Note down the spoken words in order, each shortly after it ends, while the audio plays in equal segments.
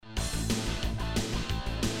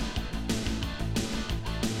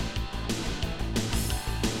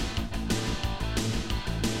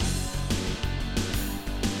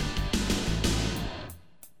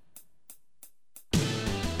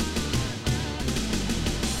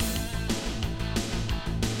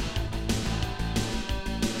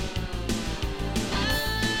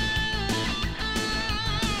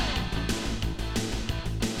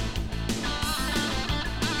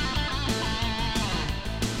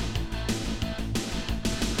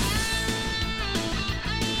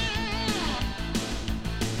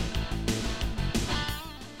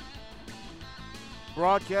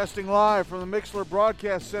Broadcasting live from the Mixler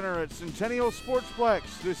Broadcast Center at Centennial Sportsplex.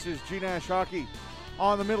 This is G-Nash Hockey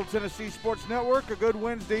on the Middle Tennessee Sports Network. A good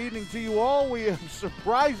Wednesday evening to you all. We have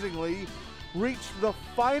surprisingly reached the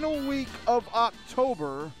final week of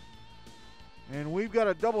October, and we've got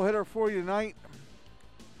a doubleheader for you tonight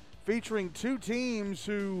featuring two teams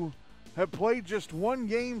who have played just one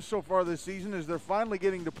game so far this season as they're finally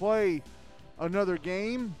getting to play another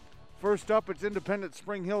game. First up, it's Independent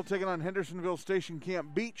Spring Hill taking on Hendersonville Station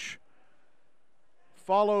Camp Beach,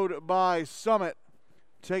 followed by Summit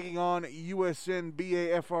taking on USN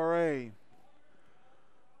BAFRA.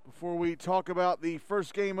 Before we talk about the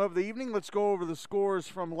first game of the evening, let's go over the scores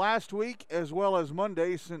from last week as well as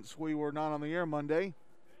Monday, since we were not on the air Monday.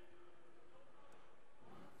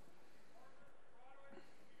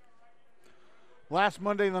 Last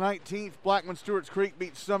Monday, the 19th, Blackman Stewart's Creek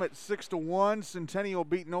beat Summit 6-1. Centennial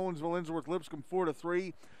beat Nolensville Ensworth Lipscomb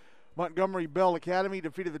 4-3. Montgomery Bell Academy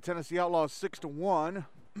defeated the Tennessee Outlaws 6-1.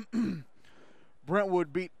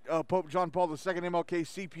 Brentwood beat Pope John Paul II MLK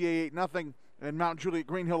CPA 8-0. And Mount Juliet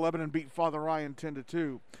Green Hill Lebanon beat Father Ryan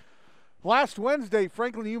 10-2. Last Wednesday,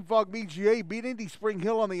 Franklin Hume-Fogg BGA beat Indy Spring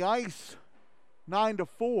Hill on the ice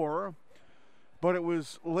 9-4. But it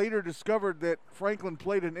was later discovered that Franklin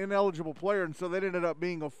played an ineligible player, and so that ended up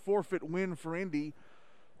being a forfeit win for Indy.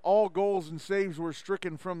 All goals and saves were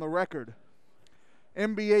stricken from the record.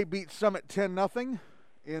 MBA beat Summit 10-0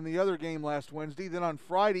 in the other game last Wednesday. Then on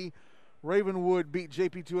Friday, Ravenwood beat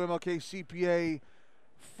JP2 MLK CPA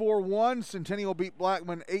 4-1. Centennial beat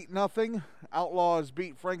Blackman 8-0. Outlaws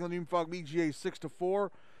beat Franklin Hume-Fogg BGA 6-4.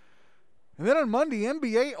 And then on Monday,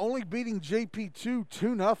 MBA only beating JP2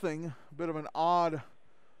 2-0. A bit of an odd,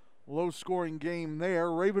 low-scoring game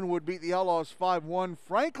there. Ravenwood beat the Outlaws 5-1.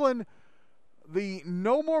 Franklin, the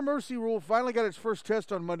No More Mercy rule finally got its first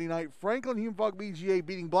test on Monday night. Franklin Hume-Fogg BGA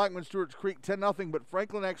beating Blackman Stewart's Creek 10-0, but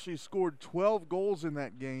Franklin actually scored 12 goals in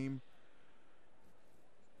that game.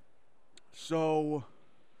 So,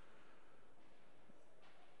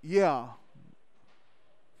 yeah.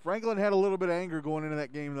 Franklin had a little bit of anger going into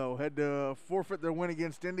that game, though. Had to forfeit their win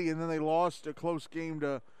against Indy, and then they lost a close game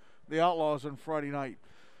to the Outlaws on Friday night.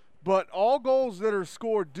 But all goals that are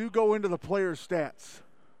scored do go into the player's stats,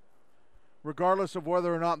 regardless of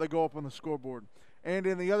whether or not they go up on the scoreboard. And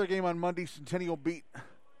in the other game on Monday, Centennial beat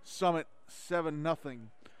Summit 7-0.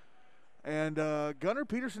 And Gunnar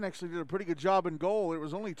Peterson actually did a pretty good job in goal. It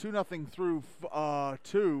was only 2-0 through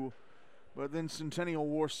 2, but then Centennial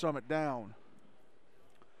wore Summit down.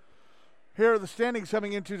 Here are the standings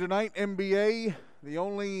coming into tonight. MBA, the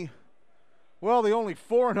only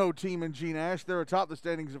 4-0 team in G-Nash. They're atop the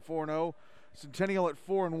standings at 4-0. Centennial at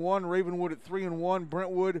 4-1. Ravenwood at 3-1.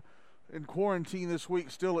 Brentwood in quarantine this week,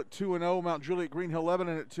 still at 2-0. Mount Juliet Green Hill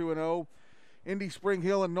Lebanon at 2-0. Indy Spring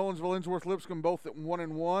Hill and Nolensville Ensworth Lipscomb both at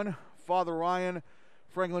 1-1. Father Ryan,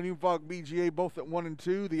 Franklin Hume-Fogg BGA both at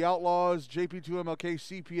 1-2. The Outlaws, JP2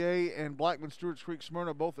 MLK CPA, and Blackman Stewart's Creek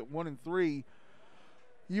Smyrna both at 1-3.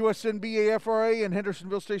 USN BAFRA and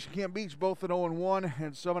Hendersonville Station Camp Beach both at 0-1,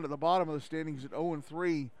 and Summit at the bottom of the standings at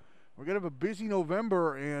 0-3. We're going to have a busy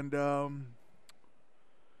November, and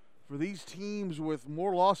for these teams with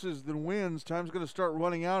more losses than wins, time's going to start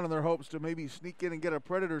running out in their hopes to maybe sneak in and get a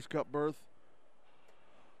Predators Cup berth.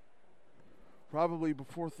 Probably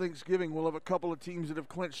before Thanksgiving, we'll have a couple of teams that have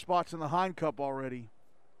clinched spots in the Hein Cup already.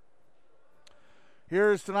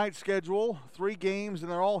 Here is tonight's schedule. 3 games, and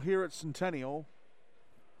they're all here at Centennial.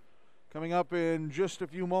 Coming up in just a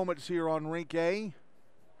few moments here on Rink A,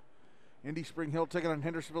 Indy Spring Hill taking on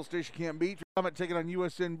Hendersonville Station Camp Beach. Summit taking on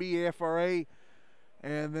USN BAFRA.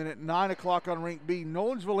 And then at 9 o'clock on Rink B,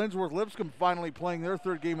 Nolensville Ensworth Lipscomb finally playing their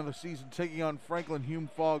 3rd game of the season, taking on Franklin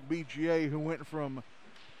Hume-Fogg BGA, who went from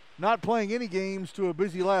not playing any games to a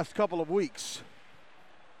busy last couple of weeks.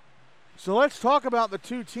 So let's talk about the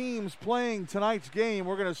two teams playing tonight's game.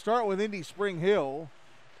 We're going to start with Indy Spring Hill.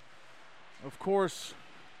 Of course,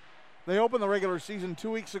 they opened the regular season 2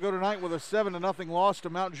 weeks ago tonight with a 7-0 loss to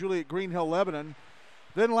Mount Juliet Green Hill Lebanon.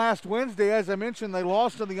 Then last Wednesday, as I mentioned, they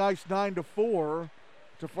lost on the ice 9-4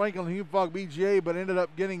 to Franklin Hume-Fogg BGA, but ended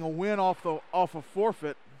up getting a win off a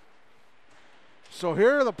forfeit. So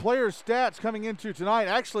here are the players' stats coming into tonight.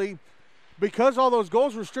 Actually, because all those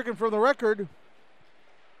goals were stricken from the record,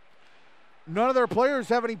 none of their players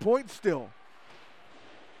have any points still.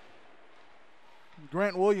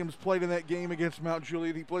 Grant Williams played in that game against Mount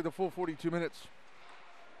Juliet. He played the full 42 minutes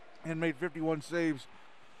and made 51 saves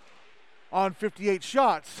on 58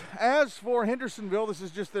 shots. As for Hendersonville, this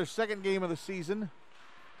is just their 2nd game of the season.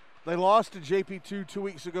 They lost to JP2 2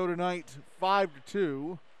 weeks ago tonight,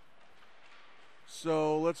 5-2.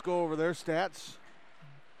 So let's go over their stats.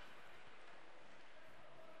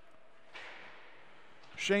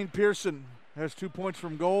 Shane Pearson has 2 points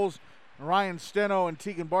from goals. Ryan Steno and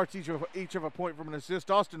Tegan Bartz each have a point from an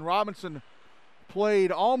assist. Austin Robinson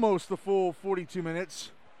played almost the full 42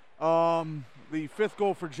 minutes. The fifth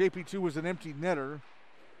goal for JP2 was an empty netter.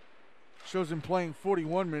 Shows him playing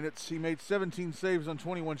 41 minutes. He made 17 saves on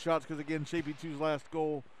 21 shots because, again, JP2's last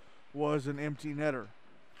goal was an empty netter.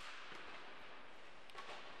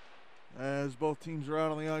 As both teams are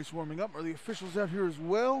out on the ice warming up. Are the officials out here as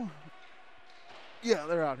well? Yeah,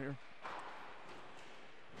 they're out here.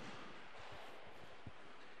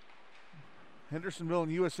 Hendersonville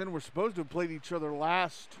and USN were supposed to have played each other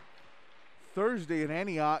last Thursday in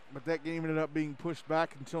Antioch, but that game ended up being pushed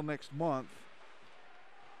back until next month.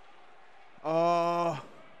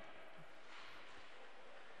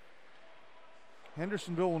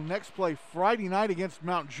 Hendersonville will next play Friday night against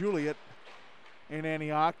Mount Juliet in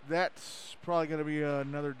Antioch. That's probably going to be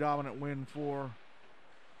another dominant win for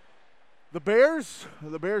the Bears.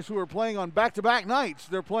 The Bears, who are playing on back-to-back nights.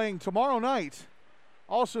 They're playing tomorrow night,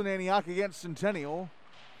 also in Antioch, against Centennial.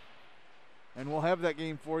 And we'll have that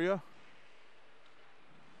game for you.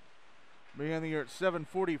 Beginning here at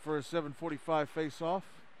 7:40 for a 7:45 face-off.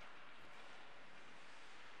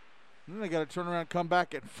 And then they got to turn around and come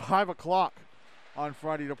back at 5 o'clock on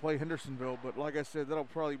Friday to play Hendersonville. But like I said, that'll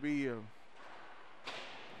probably be a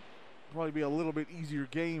little bit easier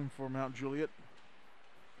game for Mount Juliet.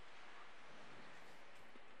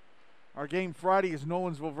 Our game Friday is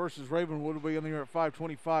Nolensville versus Ravenwood. We'll be in there at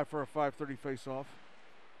 5:25 for a 5:30 face-off.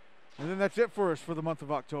 And then that's it for us for the month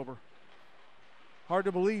of October. Hard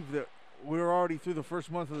to believe that we're already through the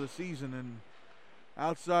first month of the season, and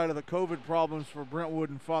outside of the COVID problems for Brentwood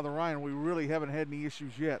and Father Ryan, we really haven't had any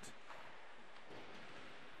issues yet.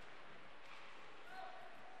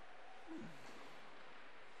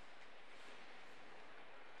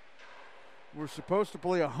 We're supposed to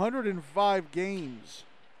play 105 games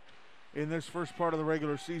in this first part of the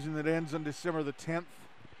regular season that ends on December the 10th.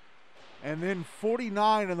 And then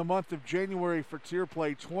 49 in the month of January for tier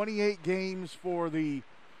play. 28 games for the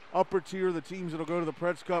upper tier, the teams that will go to the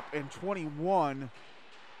Preds Cup, and 21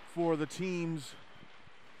 for the teams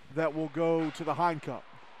that will go to the Hein Cup.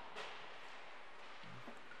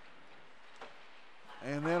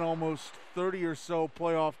 And then almost 30 or so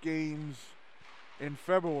playoff games in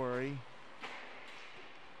February,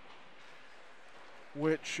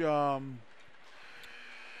 which of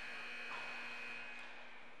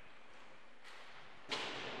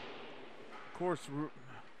course,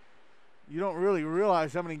 you don't really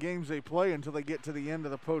realize how many games they play until they get to the end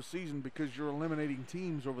of the postseason, because you're eliminating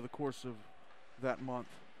teams over the course of that month.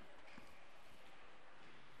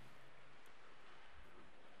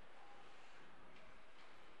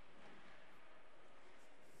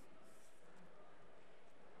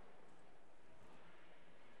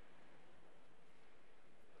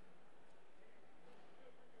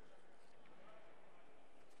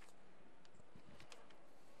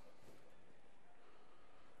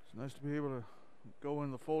 Nice to be able to go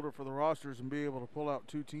in the folder for the rosters and be able to pull out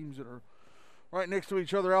two teams that are right next to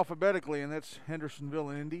each other alphabetically, and that's Hendersonville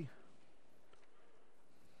and Indy.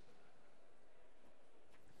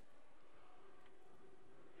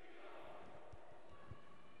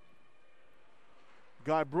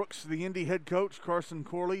 Guy Brooks, the Indy head coach. Carson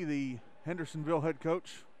Corley, the Hendersonville head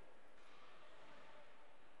coach.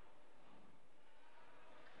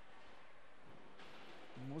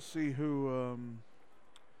 And we'll see who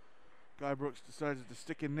Guy Brooks decides to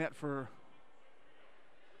stick in net for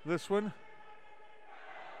this one.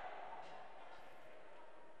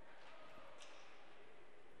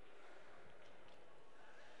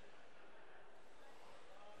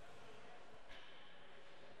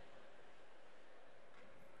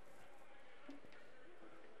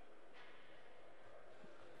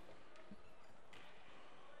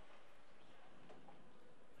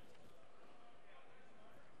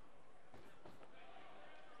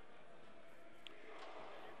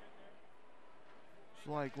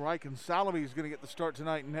 Like Reich and Salaby is going to get the start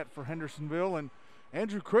tonight in net for Hendersonville, and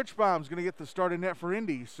Andrew Critchbaum is going to get the start in net for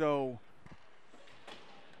Indy. So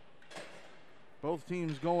both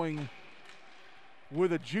teams going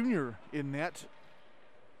with a junior in net.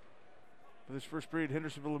 For this first period,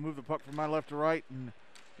 Hendersonville will move the puck from my left to right, and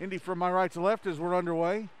Indy from my right to left as we're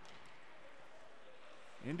underway.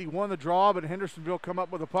 Indy won the draw, but Hendersonville come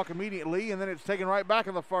up with the puck immediately, and then it's taken right back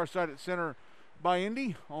on the far side at center by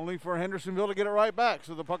Indy, only for Hendersonville to get it right back.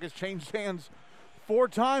 So the puck has changed hands 4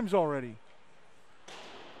 times already.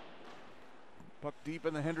 Puck deep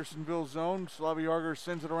in the Hendersonville zone. Slavy Yarger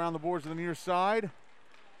sends it around the boards to the near side.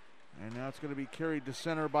 And now it's going to be carried to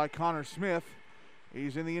center by Connor Smith.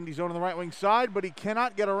 He's in the Indy zone on the right wing side, but he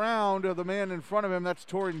cannot get around the man in front of him. That's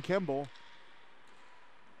Torian Kimball.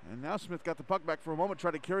 And now Smith got the puck back for a moment,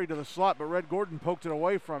 tried to carry to the slot, but Red Gordon poked it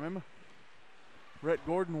away from him. Red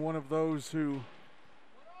Gordon, one of those who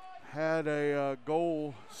had a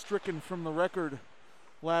goal stricken from the record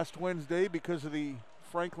last Wednesday because of the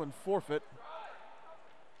Franklin forfeit.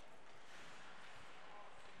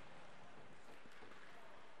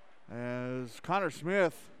 As Connor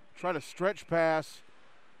Smith tried a stretch pass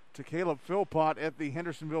to Caleb Philpott at the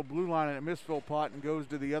Hendersonville blue line, and it missed Philpott and goes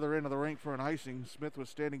to the other end of the rink for an icing. Smith was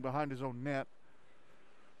standing behind his own net.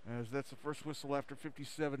 As that's the first whistle after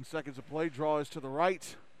 57 seconds of play. Draw is to the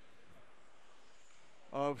right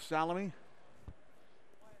of Salami.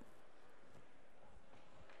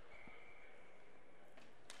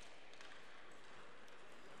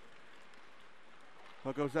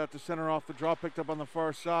 Puck goes out to center off the draw, picked up on the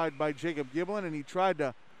far side by Jacob Giblin, and he tried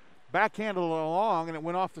to backhandle it along, and it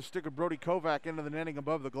went off the stick of Brody Kovac into the netting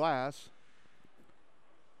above the glass.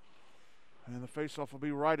 And the faceoff will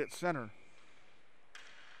be right at center.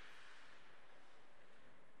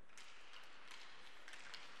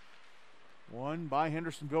 One by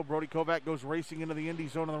Hendersonville. Brody Kovac goes racing into the Indy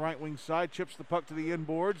zone on the right wing side, chips the puck to the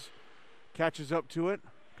inboards, catches up to it,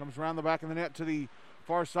 comes around the back of the net to the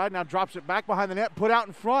far side, now drops it back behind the net, put out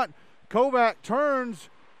in front. Kovac turns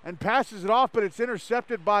and passes it off, but it's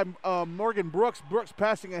intercepted by Morgan Brooks. Brooks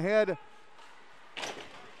passing ahead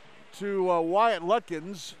to Wyatt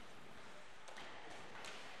Lutkins.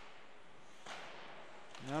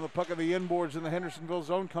 Now the puck of the inboards in the Hendersonville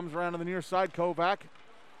zone comes around to the near side. Kovac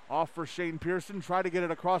off for Shane Pearson. Tried to get it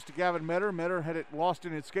across to Gavin Metter. Metter had it lost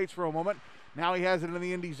in his skates for a moment. Now he has it in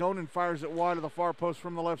the Indy zone and fires it wide of the far post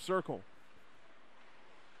from the left circle.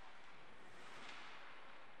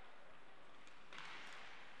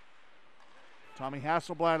 Tommy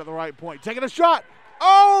Hasselblad at the right point. Taking a shot.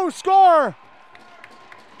 Oh, score!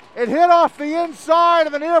 It hit off the inside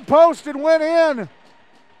of the near post and went in.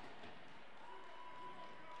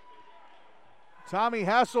 Tommy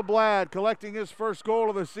Hasselblad collecting his first goal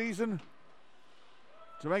of the season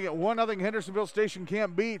to make it 1-0 Hendersonville Station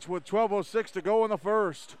Camp Beach with 12:06 to go in the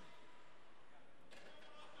first.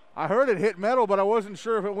 I heard it hit metal, but I wasn't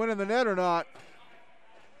sure if it went in the net or not.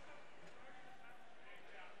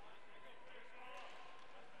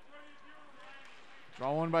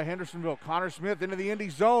 Draw one by Hendersonville. Connor Smith into the Indy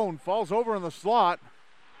zone. Falls over in the slot.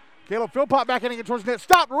 Caleb Philpott back hitting it towards the net.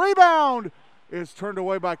 Stop. Rebound is turned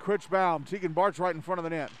away by Critchbaum. Tegan Bart's right in front of the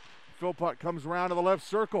net. Philpott comes around to the left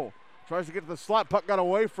circle. Tries to get to the slot. Puck got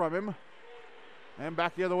away from him. And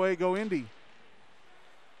back the other way go Indy.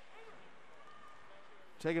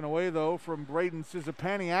 Taken away, though, from Braden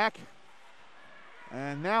Sizapaniak.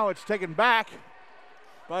 And now it's taken back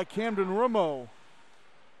by Camden Rummo.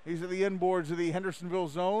 He's at the inboards of the Hendersonville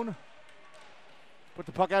zone. Put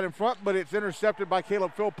the puck out in front, but it's intercepted by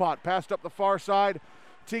Caleb Philpott. Passed up the far side.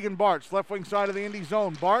 Tegan Bartz, left wing side of the Indy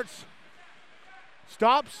zone. Bartz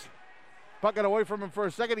stops. Puck got away from him for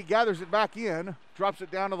a second. He gathers it back in. Drops it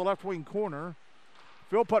down to the left wing corner.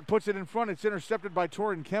 Philpott puts it in front. It's intercepted by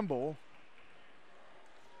Torian Kimball.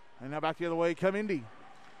 And now back the other way come Indy.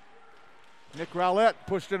 Nick Rowlett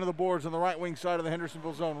pushed into the boards on the right wing side of the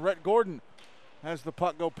Hendersonville zone. Rhett Gordon has the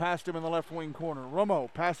puck go past him in the left wing corner.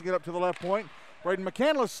 Rummo passing it up to the left point. Braden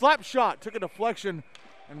McCandless slap shot. Took a deflection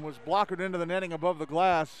and was blocked into the netting above the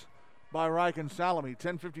glass by Ryken Salami.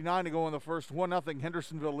 10:59 to go in the first. 1-0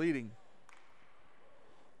 Hendersonville leading.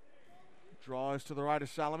 Draw is to the right of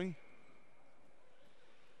Salami.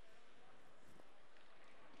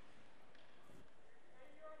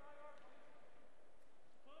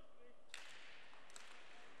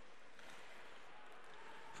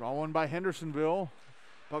 Draw one by Hendersonville.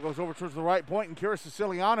 Puck goes over towards the right point, and Kira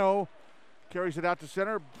Siciliano carries it out to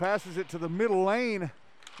center, passes it to the middle lane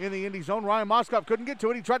in the Indy zone. Ryan Moskov couldn't get to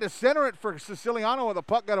it. He tried to center it for Siciliano, and the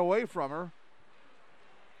puck got away from her.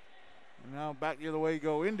 And now back the other way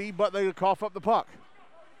go Indy, but they cough up the puck.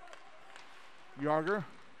 Yarger.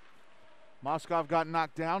 Moskov got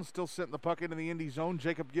knocked down, still sent the puck into the Indy zone.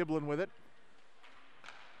 Jacob Giblin with it.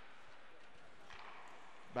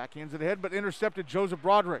 Backhands it ahead, but intercepted Joseph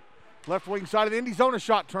Broderick. Left wing side of the Indy zone, a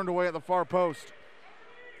shot turned away at the far post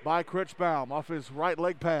by Critchbaum off his right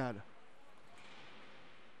leg pad.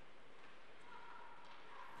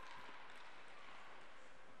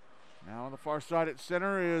 Now on the far side at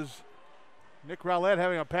center is Nick Rowlett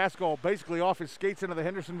having a pass goal basically off his skates into the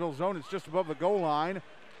Hendersonville zone. It's just above the goal line.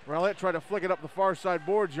 Rowlett tried to flick it up the far side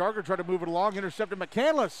boards. Yarger tried to move it along, intercepted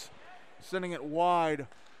McCandless, sending it wide.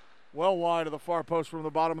 Well wide of the far post from the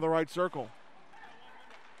bottom of the right circle.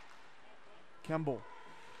 Kimball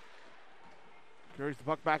Carries the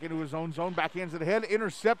puck back into his own zone, backhands it ahead.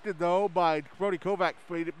 Intercepted, though, by Brody Kovac,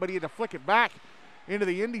 but he had to flick it back into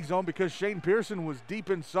the Indy zone because Shane Pearson was deep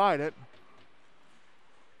inside it.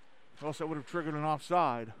 Else that would have triggered an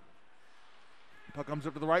offside. Puck comes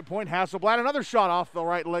up to the right point. Hasselblad, another shot off the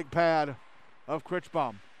right leg pad of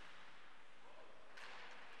Krichbaum.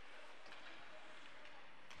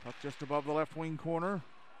 Puck just above the left wing corner.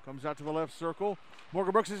 Comes out to the left circle.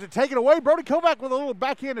 Morgan Brooks is taken away. Brody Kovac with a little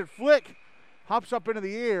backhanded flick. Hops up into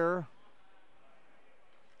the air.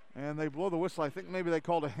 And they blow the whistle. I think maybe they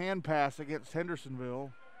called a hand pass against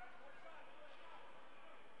Hendersonville.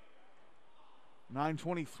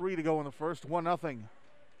 9:23 to go in the first. 1-0.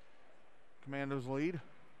 Commandos lead.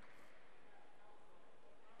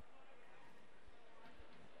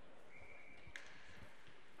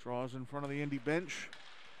 Draws in front of the Indy bench.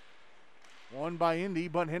 Won by Indy,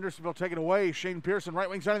 but Hendersonville taken away. Shane Pearson, right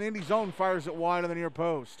wing side of the Indy zone, fires it wide on the near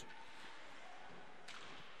post.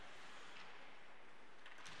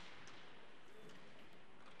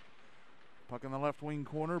 Puck in the left wing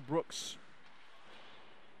corner. Brooks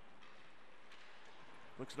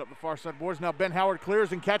looks it up the far side boards. Now Ben Howard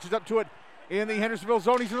clears and catches up to it in the Hendersonville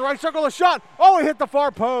zone. He's in the right circle. A shot. Oh, it hit the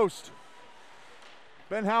far post.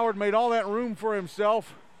 Ben Howard made all that room for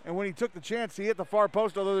himself, and when he took the chance, he hit the far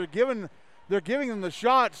post. Although they're giving him the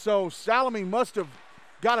shot, so Salome must have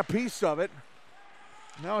got a piece of it.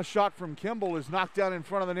 Now a shot from Kimball is knocked down in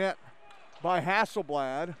front of the net by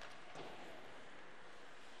Hasselblad.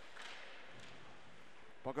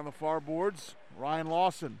 Puck on the far boards. Ryan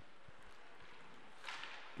Lawson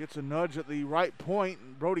gets a nudge at the right point,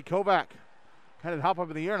 and Brody Kovac had it hop up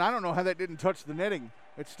in the air, and I don't know how that didn't touch the netting.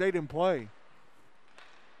 It stayed in play.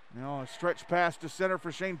 Now a stretch pass to center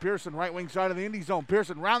for Shane Pearson, right wing side of the Indy zone.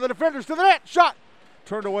 Pearson round the defenders to the net. Shot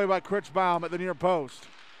turned away by Krichbaum at the near post.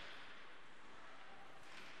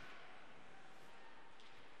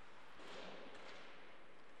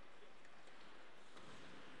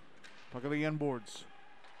 Puck of the end boards.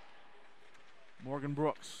 Morgan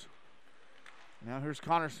Brooks. Now here's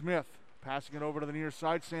Connor Smith passing it over to the near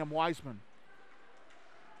side. Sam Wiseman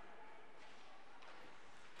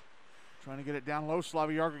trying to get it down low.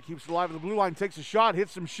 Slavi Yarger keeps it alive at the blue line, takes a shot,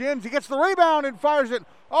 hits some shins. He gets the rebound and fires it.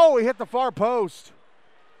 Oh, he hit the far post.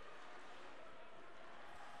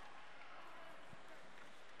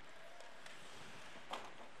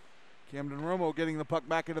 Camden Romo getting the puck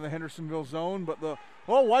back into the Hendersonville zone, but the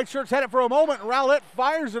White Shirts had it for a moment, and Rowlett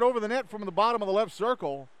fires it over the net from the bottom of the left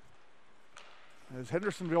circle as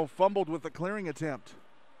Hendersonville fumbled with the clearing attempt.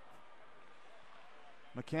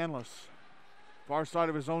 McCandless, far side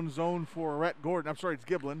of his own zone for Rhett Gordon. I'm sorry, it's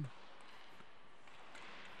Giblin.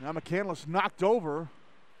 Now McCandless knocked over,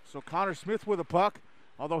 so Connor Smith with a puck,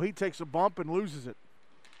 although he takes a bump and loses it.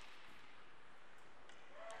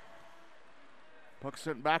 Puck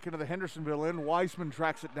sent back into the Hendersonville end. Wiseman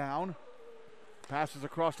tracks it down. Passes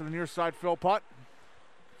across to the near side, Philpott.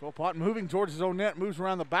 Philpott moving towards his own net, moves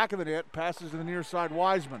around the back of the net, passes to the near side,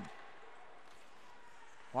 Wiseman.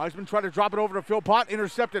 Wiseman tried to drop it over to Philpott,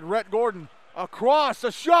 intercepted. Rhett Gordon across,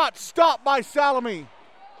 a shot, stopped by Salome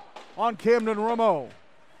on Camden Romo.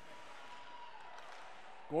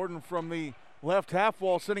 Gordon from the left half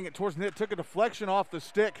wall, sending it towards the net, took a deflection off the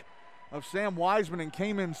stick of Sam Wiseman and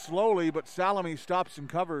came in slowly, but Salome stops and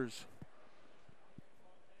covers.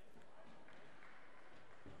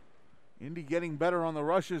 Indy getting better on the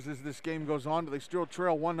rushes as this game goes on, but they still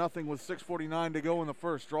trail 1-0 with 6:49 to go in the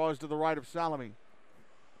first. Draws to the right of Salome.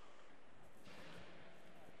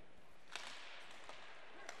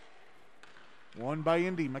 Won by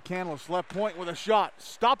Indy. McCandless left point with a shot.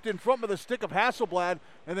 Stopped in front of the stick of Hasselblad,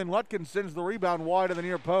 and then Lutkin sends the rebound wide of the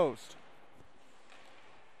near post.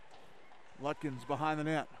 Lutkins behind the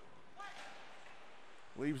net.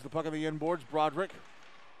 Leaves the puck on the end boards. Broderick.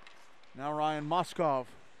 Now Ryan Moskov.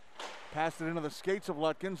 Passed it into the skates of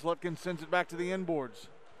Lutkins. Lutkins sends it back to the end boards.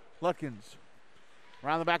 Lutkins.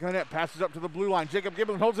 Around the back of the net. Passes up to the blue line. Jacob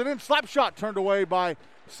Giblin holds it in. Slap shot turned away by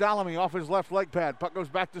Salome off his left leg pad. Puck goes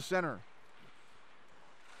back to center.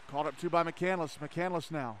 Called up to by McCandless. McCandless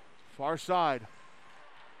now. Far side.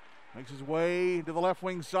 Makes his way to the left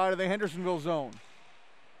wing side of the Hendersonville zone.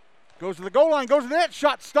 Goes to the goal line, goes to the net,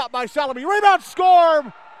 shot stopped by Salome. Rebound,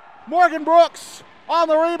 score! Morgan Brooks on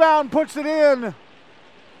the rebound, puts it in.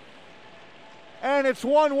 And it's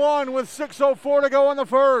 1-1 with 6:04 to go in the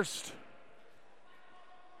first.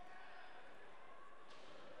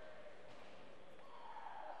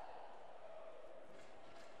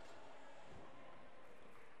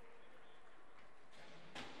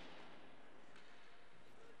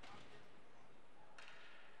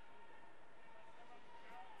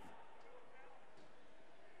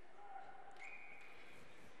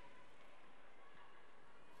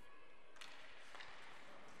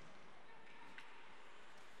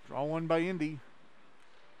 won by Indy.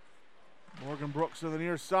 Morgan Brooks to the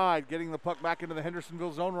near side, getting the puck back into the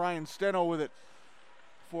Hendersonville zone. Ryan Steno with it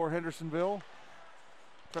for Hendersonville.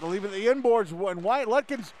 Try to leave it at the inboards, and Wyatt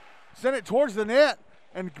Lutkins sent it towards the net,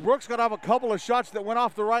 and Brooks got off a couple of shots that went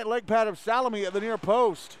off the right leg pad of Salome at the near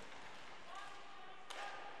post.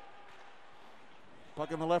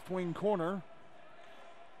 Puck in the left wing corner.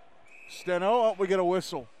 Steno, oh, we get a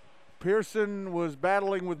whistle. Pearson was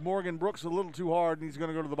battling with Morgan Brooks a little too hard, and he's going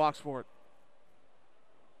to go to the box for it.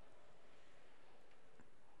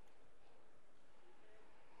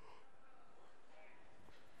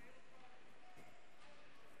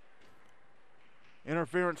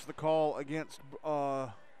 Interference, the call against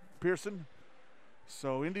Pearson.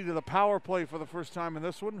 So Indy to the power play for the first time in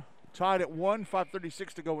this one. Tied at 1,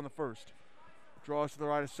 5:36 to go in the first. Draws to the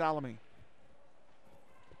right of Salome.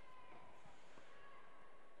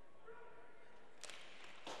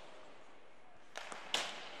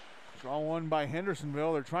 Draw one by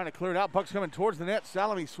Hendersonville. They're trying to clear it out. Puck's coming towards the net.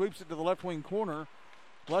 Salome sweeps it to the left wing corner.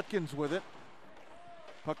 Lutkins with it.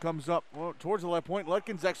 Puck comes up towards the left point.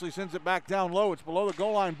 Lutkins actually sends it back down low. It's below the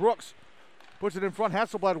goal line. Brooks puts it in front.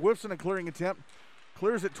 Hasselblad whiffs in a clearing attempt.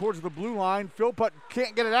 Clears it towards the blue line. Philpott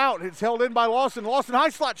can't get it out. It's held in by Lawson. Lawson, high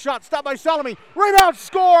slot shot. Stopped by Salome. Rebound,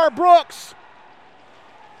 score, Brooks.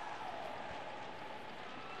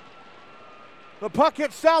 The puck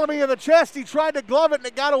hit Salome in the chest. He tried to glove it, and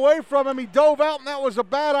it got away from him. He dove out, and that was a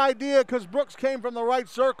bad idea because Brooks came from the right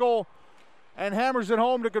circle and hammers it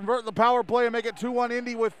home to convert the power play and make it 2-1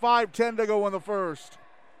 Indy with 5:10 to go in the first.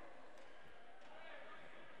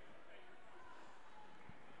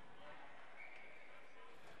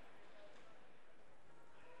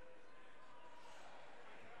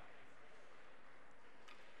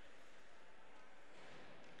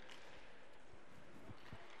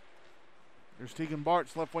 There's Tegan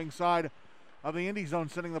Bartz, left wing side of the Indy zone,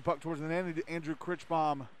 sending the puck towards the net. Andrew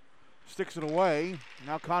Critchbaum sticks it away.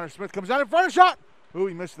 Now Connor Smith comes out in front of shot. Ooh,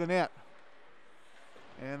 he missed the net.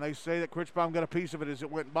 And they say that Critchbaum got a piece of it as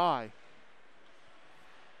it went by.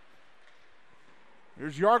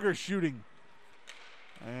 Here's Yarger shooting.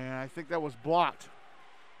 And I think that was blocked.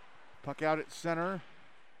 Puck out at center.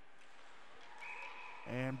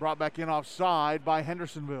 And brought back in offside by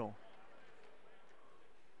Hendersonville.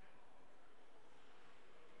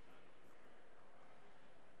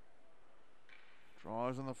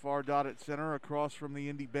 Draws on the far dot at center across from the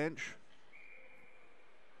Indy bench.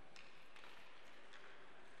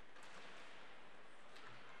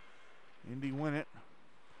 Indy win it.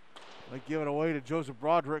 They give it away to Joseph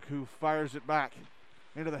Broderick, who fires it back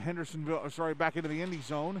into the back into the Indy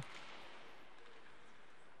zone.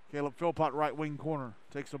 Caleb Philpott, right wing corner,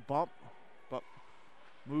 takes a bump, but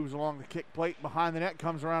moves along the kick plate behind the net,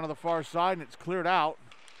 comes around to the far side, and it's cleared out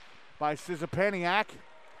by Sizapaniak.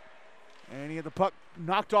 And he had the puck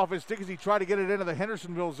knocked off his stick as he tried to get it into the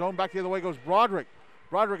Hendersonville zone. Back the other way goes Broderick.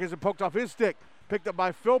 Broderick has it poked off his stick. Picked up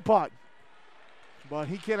by Philpott. But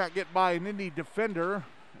he cannot get by an Indy defender.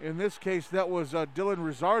 In this case, that was Dylan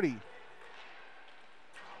Rizzardi.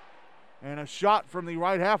 And a shot from the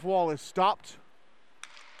right half wall is stopped.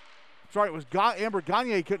 Sorry, it was Amber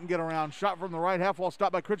Gagne couldn't get around. Shot from the right half wall,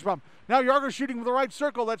 stopped by Critchbaum. Now Yarger shooting from the right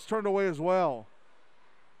circle. That's turned away as well.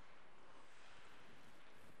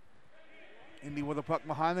 Indy with a puck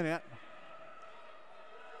behind the net.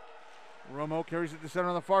 Romo carries it to center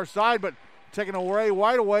on the far side, but taken away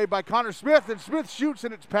wide away by Connor Smith, and Smith shoots,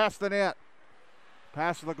 and it's past the net.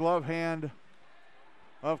 Pass to the glove hand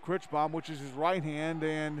of Critchbaum, which is his right hand,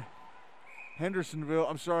 and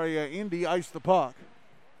Indy iced the puck.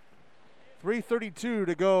 3:32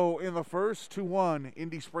 to go in the first. 2-1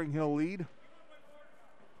 Indy Spring Hill lead.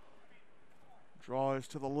 Draw is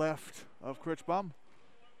to the left of Critchbaum.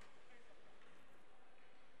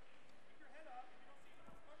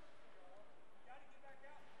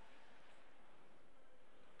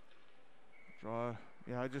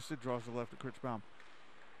 I just said draws to the left of Critchbaum.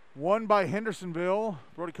 Won by Hendersonville.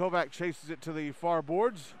 Brody Kovac chases it to the far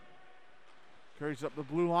boards. Carries up the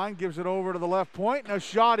blue line, gives it over to the left point. And a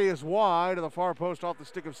shot is wide to the far post off the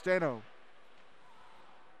stick of Steno.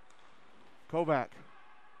 Kovac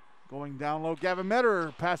going down low. Gavin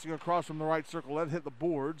Metter passing across from the right circle. That hit the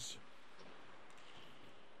boards.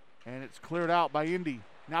 And it's cleared out by Indy.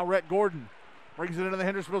 Now Rhett Gordon brings it into the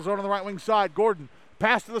Hendersonville zone on the right wing side. Gordon,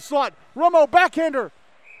 pass to the slot. Romo, backhander.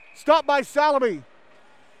 Stopped by Salome.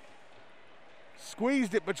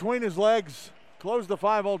 Squeezed it between his legs. Closed the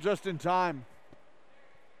 5-0 just in time.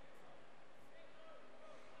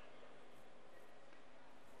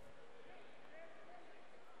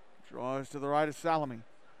 Draws to the right of Salome.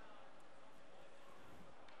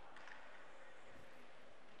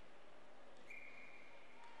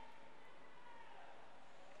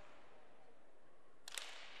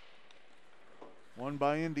 One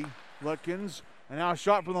by Indy. Lutkins. And now a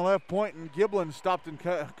shot from the left point, and Giblin stopped and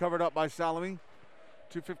covered up by Salami.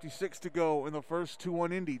 2:56 to go in the first.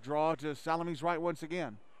 2-1 Indy. Draw to Salami's right once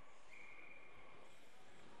again.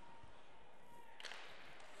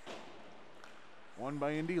 One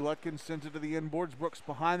by Indy. Lutkins sends it to the inboards. Brooks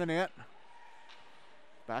behind the net.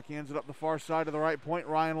 Backhands it up the far side to the right point.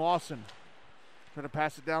 Ryan Lawson. Trying to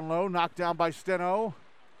pass it down low. Knocked down by Steno.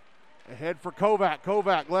 Ahead for Kovac.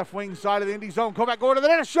 Kovac, left wing side of the Indy zone. Kovac going to the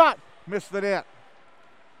net. A shot. Missed the net.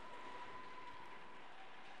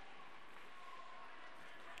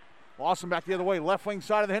 Lawson back the other way. Left wing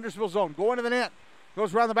side of the Hendersonville zone. Going to the net.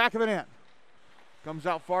 Goes around the back of the net. Comes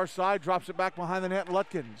out far side. Drops it back behind the net.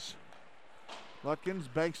 Lutkins.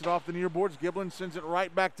 Lutkins banks it off the near boards. Giblin sends it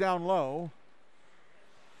right back down low.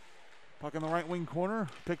 Puck in the right wing corner.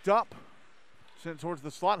 Picked up. Sent towards the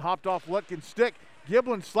slot. Hopped off Lutkins' stick.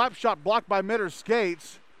 Giblin slap shot blocked by Mitter's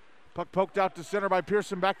skates. Puck poked out to center by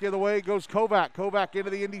Pearson. Back the other way goes Kovac. Kovac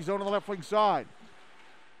into the Indy zone on the left wing side.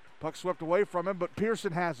 Puck swept away from him, but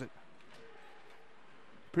Pearson has it.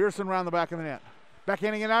 Pearson around the back of the net.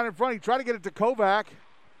 Backhanding it out in front. He tried to get it to Kovac.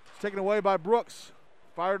 It's taken away by Brooks.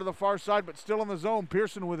 Fire to the far side, but still in the zone.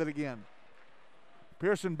 Pearson with it again.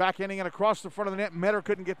 Pearson backhanding it across the front of the net. Metter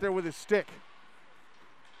couldn't get there with his stick.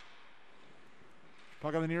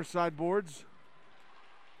 Puck on the near side boards.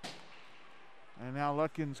 And now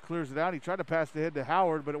Lutkins clears it out. He tried to pass the head to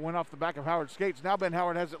Howard, but it went off the back of Howard's skates. Now Ben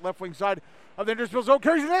Howard has it left wing side of the Hendersonville zone.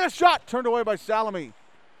 Carries it in. A shot. Turned away by Salami.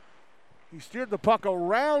 He steered the puck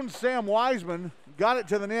around Sam Wiseman, got it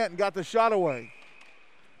to the net, and got the shot away.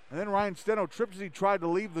 And then Ryan Steno tripped as he tried to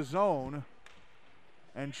leave the zone.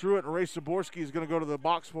 And Truitt and Ray Saborski is going to go to the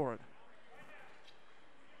box for it.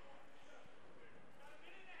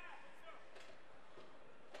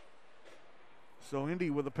 So Indy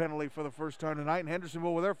with a penalty for the first time tonight. And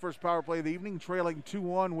Hendersonville with their first power play of the evening, trailing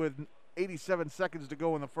 2-1 with 87 seconds to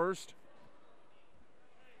go in the first.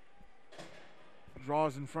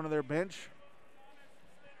 Draws in front of their bench.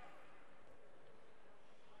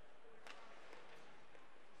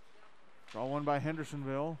 Draw one by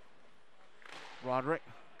Hendersonville. Roderick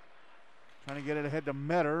trying to get it ahead to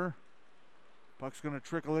Metter. Puck's going to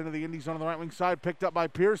trickle into the Indy zone on the right wing side. Picked up by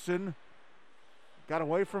Pearson. Got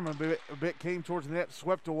away from him a bit, came towards the net,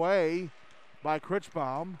 swept away by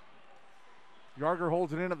Critchbaum. Yarger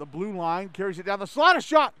holds it in at the blue line, carries it down the slot. A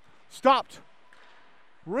shot. Stopped.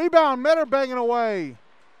 Rebound. Metter banging away.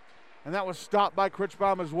 And that was stopped by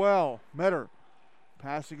Critchbaum as well. Metter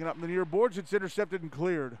passing it up in the near boards. It's intercepted and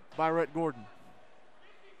cleared by Rhett Gordon.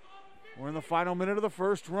 We're in the final minute of the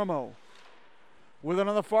first. Rummo with it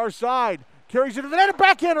on the far side. Carries it to the net. A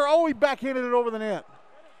backhander. Oh, he backhanded it over the net.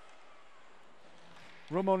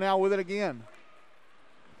 Rummo now with it again.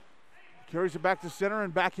 Carries it back to center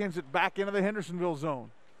and backhands it back into the Hendersonville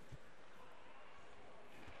zone.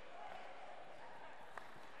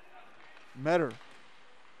 Metter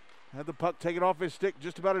had the puck taken off his stick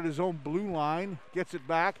just about at his own blue line. Gets it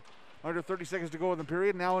back. Under 30 seconds to go in the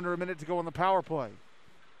period. Now under a minute to go in the power play.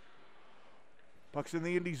 Puck's in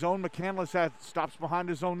the Indy zone. McCandless stops behind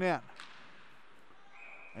his own net.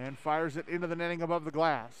 And fires it into the netting above the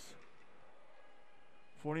glass.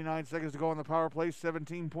 49 seconds to go on the power play.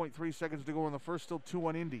 17.3 seconds to go in the first. Still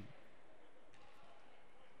 2-1 Indy.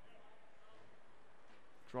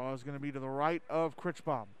 Draw is going to be to the right of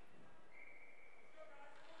Critchbaum.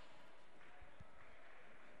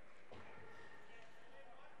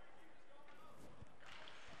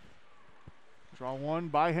 Draw one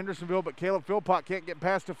by Hendersonville, but Caleb Philpott can't get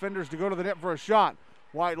past defenders to go to the net for a shot.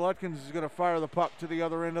 Wyatt Lutkins is going to fire the puck to the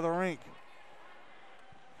other end of the rink.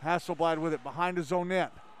 Hasselblad with it behind his own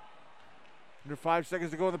net. Under 5 seconds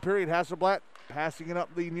to go in the period. Hasselblad passing it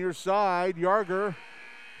up the near side. Yarger.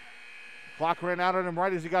 Clock ran out on him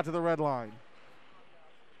right as he got to the red line.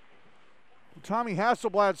 Tommy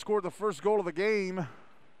Hasselblad scored the first goal of the game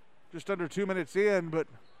just under 2 minutes in, but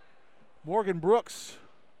Morgan Brooks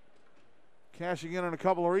cashing in on a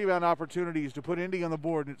couple of rebound opportunities to put Indy on the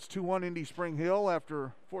board. And it's 2-1 Indy Spring Hill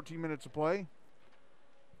after 14 minutes of play.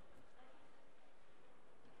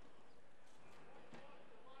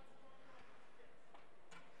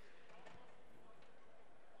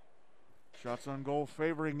 Shots on goal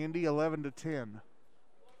favoring Indy 11-10.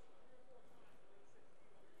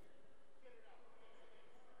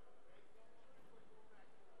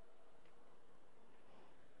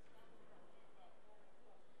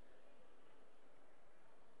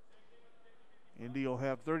 Indy will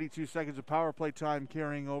have 32 seconds of power play time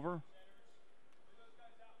carrying over.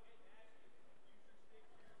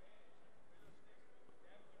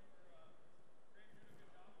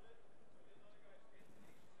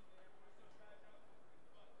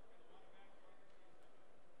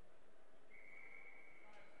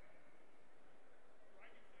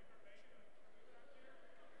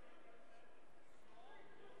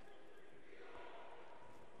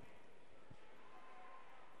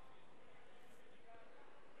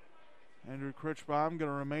 Andrew Critchbaum going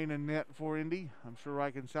to remain in net for Indy. I'm sure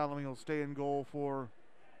Ryken Salami will stay in goal for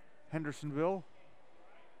Hendersonville.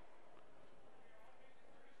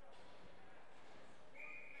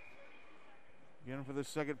 Again for the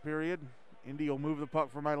second period. Indy will move the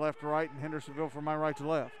puck from my left to right and Hendersonville from my right to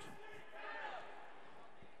left.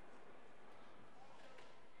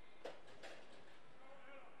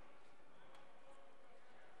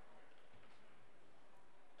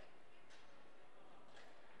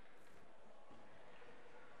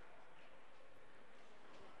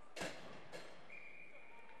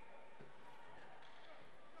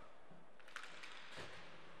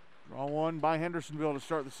 Draw one by Hendersonville to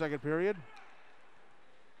start the second period.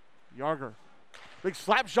 Yarger. Big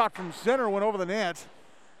slap shot from center, went over the net.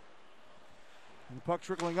 And the puck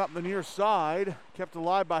trickling up the near side. Kept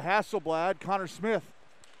alive by Hasselblad. Connor Smith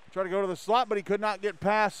tried to go to the slot, but he could not get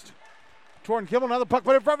past Torrin Kimmel. Now the puck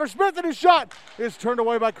put in front for Smith, and his shot is turned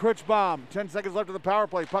away by Critchbaum. 10 seconds left of the power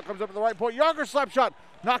play. Puck comes up to the right point. Yarger slap shot.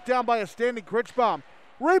 Knocked down by a standing Critchbaum.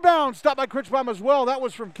 Rebound stopped by Critchbaum as well. That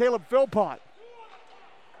was from Caleb Philpott.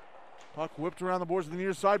 Puck whipped around the boards of the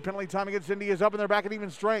near side. Penalty time against Indy is up, and they're back at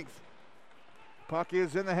even strength. Puck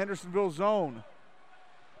is in the Hendersonville zone.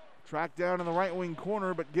 Tracked down in the right wing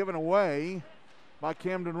corner, but given away by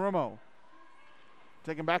Camden Rummo.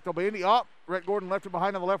 Taken back to Indy. Oh, Rhett Gordon left it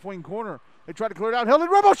behind in the left wing corner. They tried to clear it out. Hilden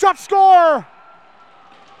Rummo shot, score!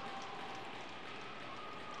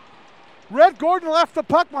 Rhett Gordon left the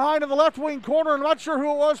puck behind in the left wing corner. I'm not sure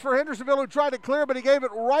who it was for Hendersonville who tried to clear, but he gave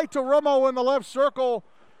it right to Rummo in the left circle.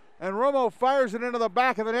 And Rummo fires it into the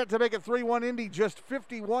back of the net to make it 3-1 Indy just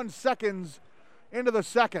 51 seconds into the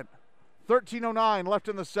second. 13:09 left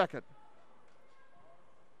in the second.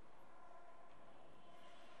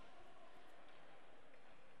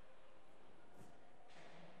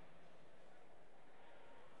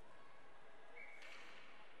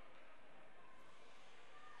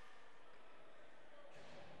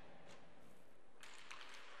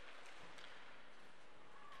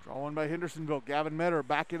 Draw one by Hendersonville. Gavin Metter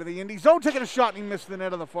back into the Indy zone, taking a shot, and he missed the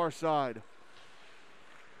net on the far side.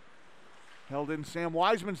 Held in Sam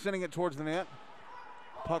Wiseman, sending it towards the net.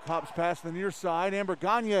 Puck hops past the near side. Amber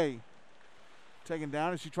Gagne taken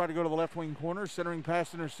down as she tried to go to the left wing corner. Centering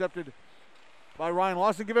pass intercepted by Ryan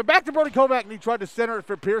Lawson. Give it back to Brody Kovac, and he tried to center it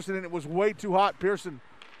for Pearson, and it was way too hot. Pearson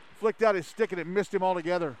flicked out his stick, and it missed him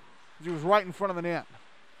altogether. He was right in front of the net.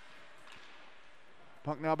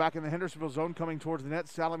 Puck now back in the Hendersonville zone, coming towards the net.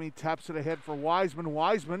 Salami taps it ahead for Wiseman.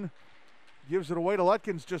 Wiseman gives it away to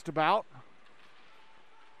Lutkins just about.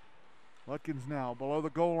 Lutkins now below the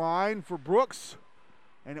goal line for Brooks.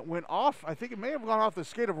 And it went off. I think it may have gone off the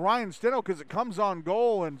skate of Ryan Steno because it comes on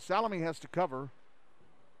goal and Salami has to cover.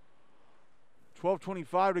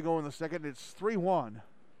 12:25 to go in the second. It's 3-1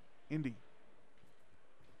 Indy.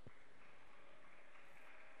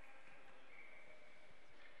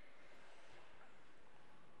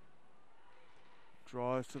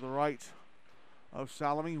 Draws to the right of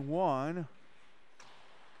Salami. One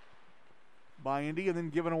by Indy and then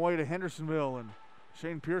given away to Hendersonville. And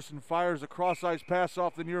Shane Pearson fires a cross-ice pass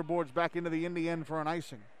off the near boards back into the Indy end for an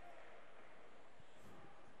icing.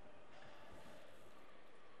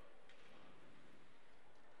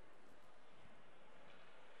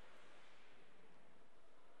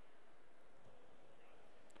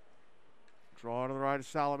 Draw to the right of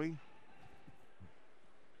Salami.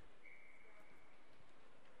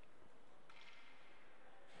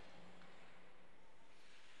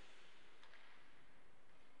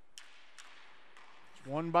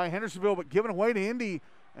 Won by Hendersonville, but given away to Indy.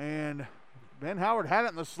 And Ben Howard had it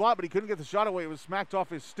in the slot, but he couldn't get the shot away. It was smacked off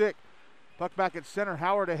his stick. Puck back at center.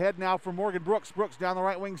 Howard ahead now for Morgan Brooks. Brooks down the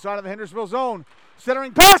right wing side of the Hendersonville zone.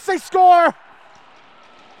 Centering pass, they score!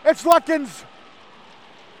 It's Lutkins.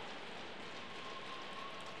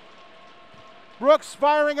 Brooks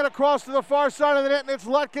firing it across to the far side of the net, and it's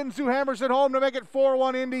Lutkins who hammers it home to make it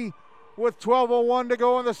 4-1 Indy with 12:01 to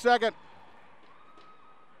go in the second.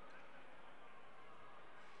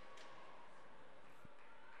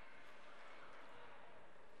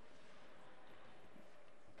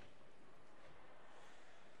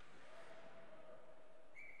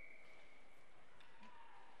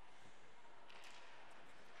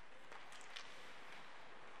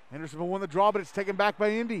 Hendersonville won the draw, but it's taken back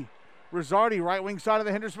by Indy. Rosardi, right wing side of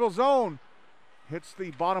the Hendersonville zone. Hits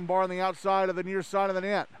the bottom bar on the outside of the near side of the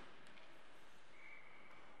net.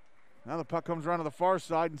 Now the puck comes around to the far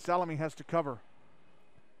side, and Salami has to cover.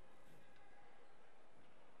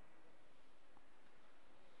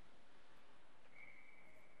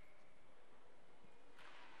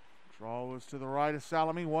 Draw was to the right of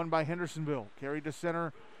Salami, won by Hendersonville. Carried to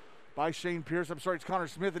center by Shane Pierce. I'm sorry, it's Connor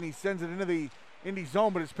Smith, and he sends it into the Indy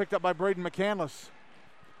zone, but it's picked up by Braden McCandless.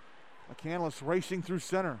 McCandless racing through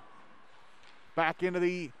center. Back into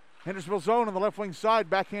the Hendersonville zone on the left wing side,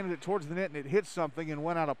 backhanded it towards the net, and it hit something and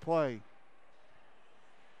went out of play.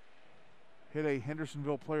 Hit a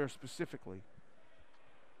Hendersonville player specifically.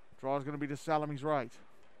 Draw is going to be to Salamy's right.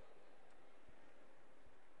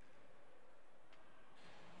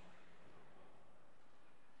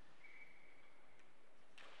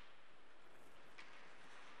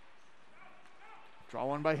 Draw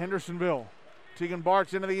one by Hendersonville. Tegan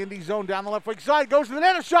Barks into the Indy zone down the left wing side. Goes to the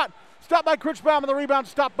net. A shot. Stopped by Critchbaum, and the rebound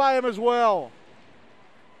stopped by him as well.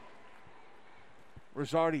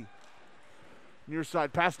 Rosardi. Near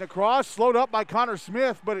side. Passing across. Slowed up by Connor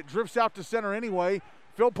Smith, but it drifts out to center anyway.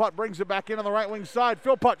 Philpott brings it back in on the right wing side.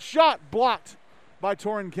 Philpott shot. Blocked by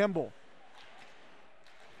Torin Kimball.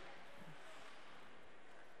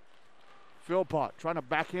 Philpott trying to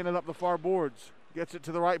backhand it up the far boards. Gets it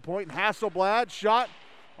to the right point. Hasselblad shot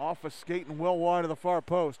off a skate and well wide of the far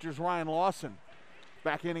post. Here's Ryan Lawson.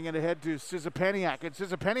 Backhanding it ahead to Sizapaniak. And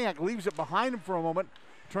Sizapaniak leaves it behind him for a moment.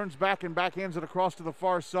 Turns back and backhands it across to the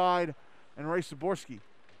far side. And Ray Saborski.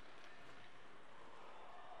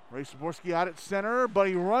 Ray Saborski out at center, but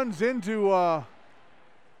he runs into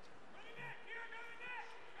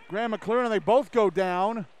Graham McLaren, and they both go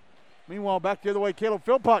down. Meanwhile, back the other way, Caleb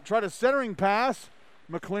Philpott tried a centering pass.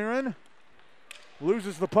 McLaren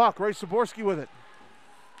loses the puck. Ray Saborski with it.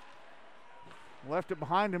 Left it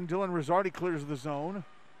behind him. Dylan Rosardi clears the zone.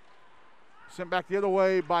 Sent back the other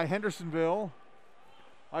way by Hendersonville.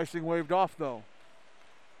 Icing waved off, though.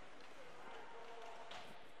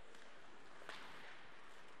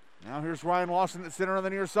 Now here's Ryan Lawson at center on the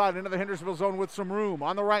near side. Into the Hendersonville zone with some room.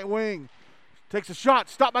 On the right wing. Takes a shot.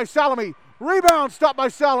 Stopped by Salome. Rebound. Stopped by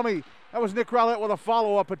Salome. That was Nick Rowlett with a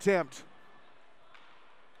follow-up attempt.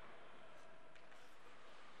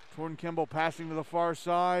 Torin Kimball passing to the far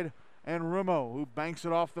side. And Rumo, who banks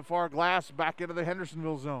it off the far glass back into the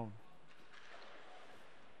Hendersonville zone.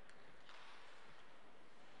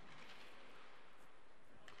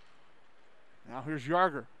 Now here's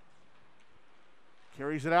Yarger.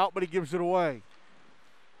 Carries it out, but he gives it away.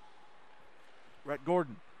 Rhett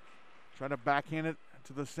Gordon trying to backhand it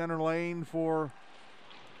to the center lane for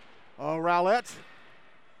Rowlett.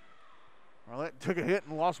 Rowlett took a hit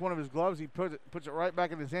and lost one of his gloves. He puts it right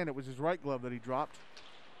back in his hand. It was his right glove that he dropped.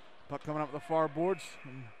 Puck coming up the far boards,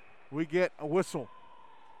 and we get a whistle.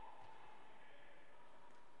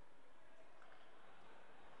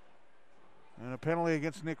 And a penalty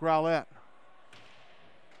against Nick Rowlett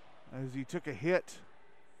as he took a hit.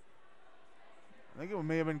 I think it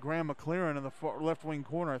may have been Graham McLaren in the left wing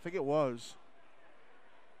corner. I think it was.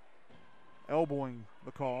 Elbowing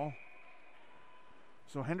the call.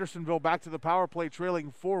 So Hendersonville back to the power play,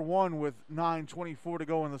 trailing 4-1 with 9:24 to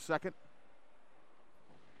go in the second.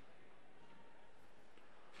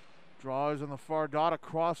 Draws on the far dot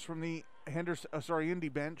across from the Indy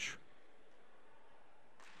bench.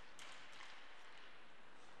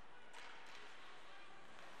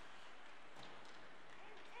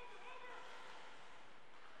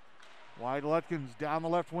 Wide Lutkins down the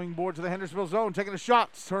left wing board to the Hendersonville zone, taking a shot,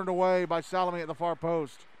 turned away by Salome at the far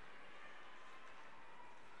post.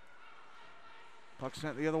 Puck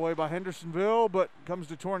sent the other way by Hendersonville, but comes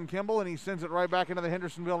to Torin Kimball, and he sends it right back into the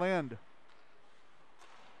Hendersonville end.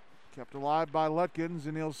 Kept alive by Lutkins,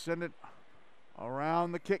 and he'll send it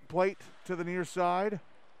around the kick plate to the near side.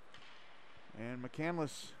 And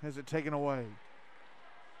McCandless has it taken away.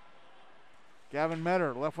 Gavin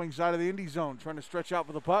Metter, left wing side of the Indy zone, trying to stretch out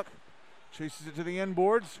for the puck. Chases it to the end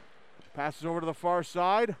boards. Passes over to the far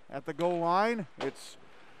side at the goal line. It's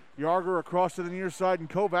Yarger across to the near side, and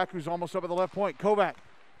Kovac, who's almost up at the left point. Kovac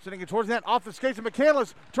sending it towards the net, off the skates of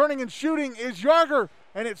McCandless. Turning and shooting is Yarger,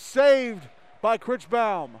 and it's saved by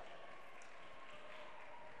Critchbaum.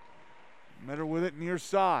 Metter with it near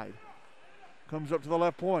side. Comes up to the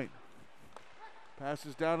left point.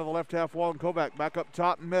 Passes down to the left half wall, and Kovac back up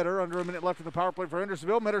top. Metter under a minute left in the power play for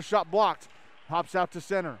Hendersonville. Metter's shot blocked. Hops out to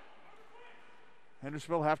center.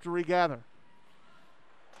 Hendersonville have to regather.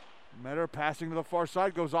 Metter passing to the far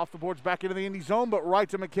side, goes off the boards back into the Indy zone, but right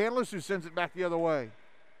to McCandless, who sends it back the other way.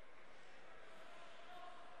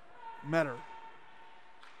 Metter.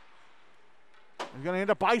 He's going to end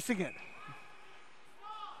up icing it.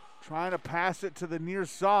 Trying to pass it to the near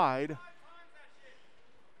side.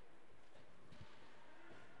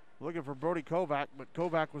 Looking for Brody Kovac, but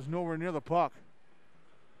Kovac was nowhere near the puck.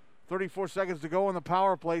 34 seconds to go in the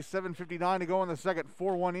power play. 7:59 to go in the second.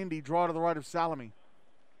 4-1 Indy. Draw to the right of Salome.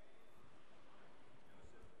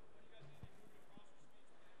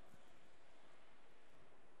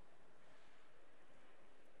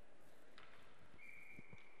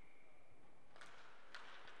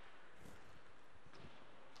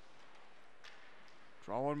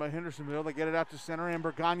 Draw one by Hendersonville. They get it out to center.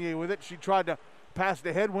 Amber Gagne with it. She tried to pass it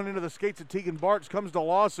ahead, went into the skates of Tegan Bartz. Comes to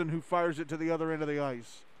Lawson, who fires it to the other end of the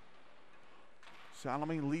ice.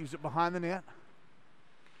 Salome leaves it behind the net.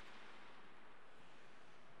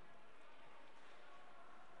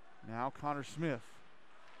 Now Connor Smith.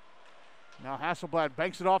 Now Hasselblad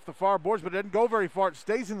banks it off the far boards, but it doesn't go very far. It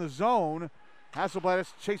stays in the zone. Hasselblad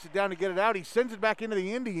has to chase it down to get it out. He sends it back into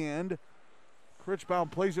the Indy end.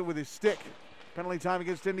 Critchbaum plays it with his stick. Penalty time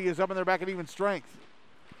against Indy is up, and they're back at even strength.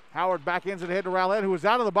 Howard backhands it ahead to Rowlett, who was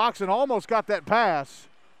out of the box and almost got that pass.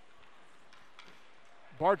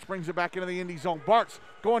 Bartz brings it back into the Indy zone. Bartz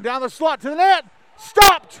going down the slot to the net.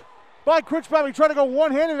 Stopped by Critchbaum. He tried to go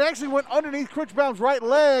one-handed. It actually went underneath Critchbaum's right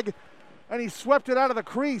leg, and he swept it out of the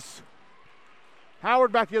crease.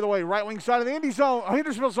 Howard back the other way, right wing side of the Indy zone.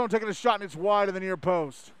 Hendersonville zone taking a shot, and it's wide of the near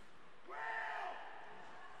post.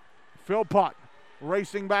 Philpott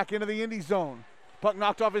racing back into the Indy zone. Puck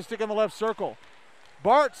knocked off his stick in the left circle.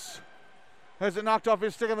 Bartz has it knocked off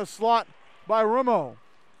his stick in the slot by Rumo.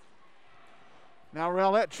 Now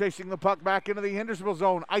Rowlett chasing the puck back into the Hendersonville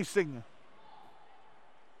zone, icing.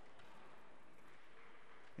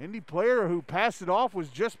 Indy player who passed it off was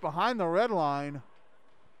just behind the red line.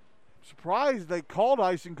 Surprised they called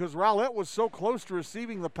icing because Rowlett was so close to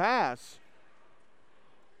receiving the pass.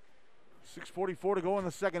 6:44 to go in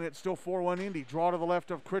the second. It's still 4-1 Indy. Draw to the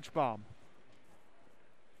left of Critchbaum.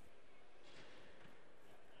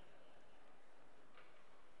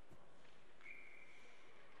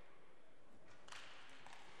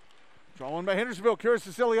 Draw one by Hendersonville. Kira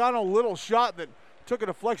Siciliano, little shot that took a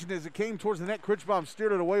deflection as it came towards the net. Critchbaum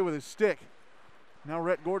steered it away with his stick. Now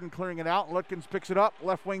Rhett Gordon clearing it out. Lutkins picks it up.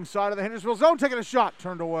 Left wing side of the Hendersonville zone, taking a shot.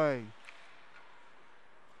 Turned away.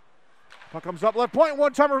 Puck comes up left point.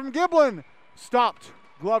 One-timer from Giblin. Stopped,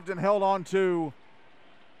 gloved, and held on to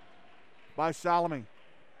by Salome.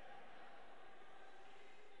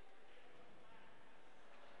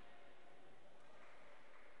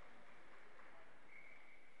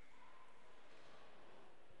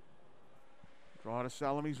 Draw to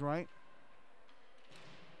Salome's right.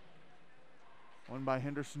 One by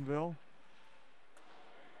Hendersonville.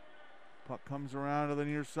 Puck comes around to the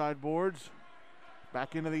near side boards.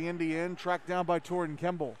 Back into the Indy end. Tracked down by Torrin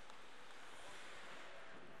Kemble.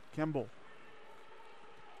 Kemble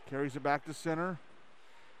carries it back to center.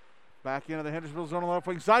 Back into the Hendersonville zone on the left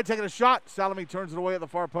wing side. Taking a shot. Salome turns it away at the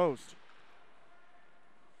far post.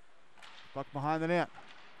 Puck behind the net.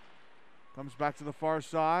 Comes back to the far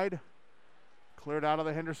side. Cleared out of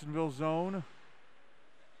the Hendersonville zone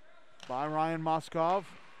by Ryan Moskov.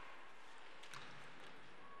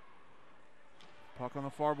 Puck on the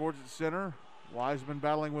far boards at center. Wiseman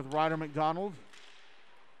battling with Ryder McDonald.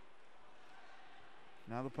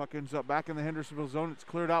 Now the puck ends up back in the Hendersonville zone. It's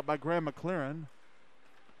cleared out by Graham McLaren.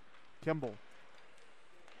 Kemble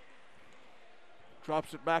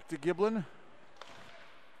drops it back to Giblin.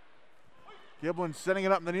 Giblin setting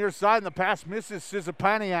it up in the near side, and the pass misses.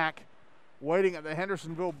 Sizapaniak waiting at the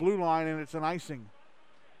Hendersonville blue line, and it's an icing.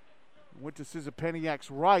 Went to Sizapaniak's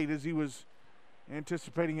right as he was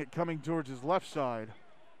anticipating it coming towards his left side.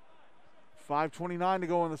 5:29 to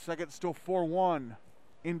go in the second. Still 4-1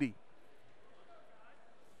 Indy.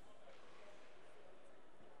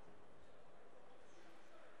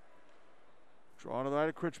 Draw to the right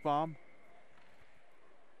of Critchbaum.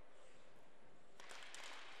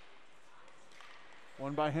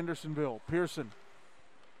 One by Hendersonville. Pearson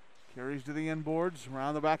carries to the end boards,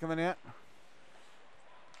 around the back of the net.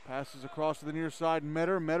 Passes across to the near side.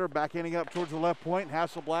 Metter backhanding up towards the left point.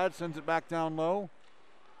 Hasselblad sends it back down low.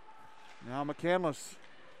 Now McCandless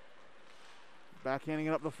backhanding it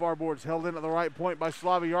up the far boards. Held in at the right point by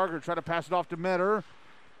Slavi Yarger. Try to pass it off to Metter.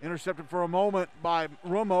 Intercepted for a moment by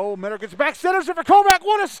Rumo. Metter gets back, centers it for Kovac.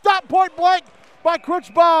 What a stop, point blank by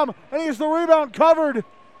Critchbaum, and he has the rebound covered.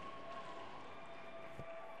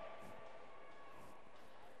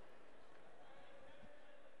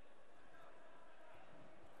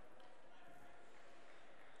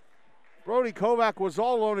 Brody Kovac was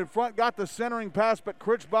all alone in front, got the centering pass, but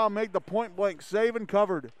Critchbaum made the point blank save and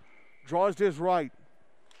covered. Draws to his right.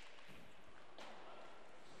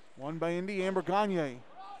 One by Indy, Amber Gagne.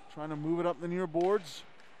 Trying to move it up the near boards.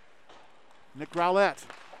 Nick Rowlett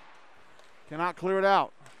cannot clear it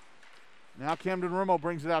out. Now Camden Rumo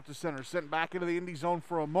brings it out to center. Sent back into the Indy zone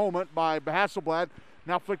for a moment by Hasselblad.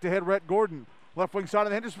 Now flicked ahead, Rhett Gordon. Left wing side of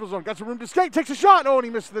the Hendersonville zone. Got some room to skate. Takes a shot. Oh, and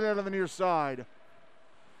he missed the net on the near side.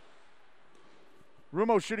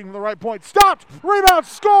 Rumo shooting from the right point. Stopped. Rebound.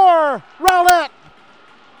 Score. Rowlett.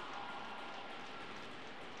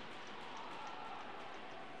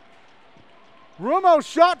 Rumo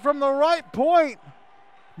shot from the right point.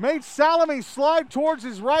 made Salome slide towards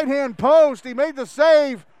his right-hand post. He made the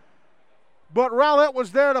save, but Rowlett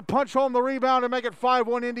was there to punch home the rebound and make it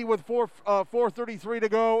 5-1 Indy with 4:33 to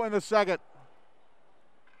go in the second.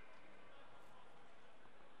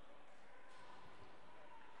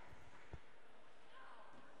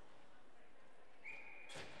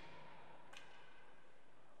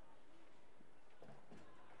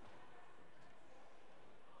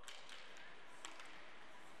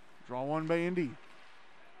 Draw one by Indy.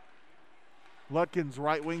 Lutkins,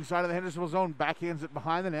 right wing side of the Hendersonville zone, backhands it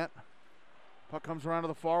behind the net. Puck comes around to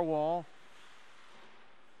the far wall.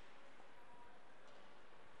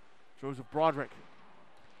 Joseph Broderick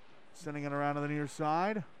sending it around to the near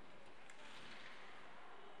side.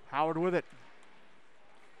 Howard with it.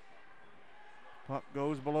 Puck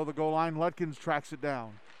goes below the goal line. Lutkins tracks it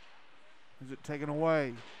down. Is it taken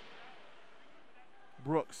away?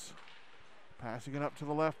 Brooks passing it up to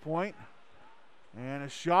the left point. And a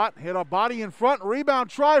shot, hit a body in front. Rebound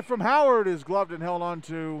try from Howard is gloved and held on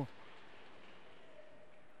to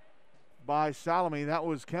by Salome. That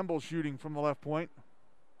was Kemble shooting from the left point.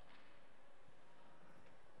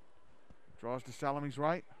 Draws to Salome's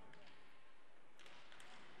right.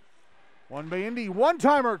 One by Indy.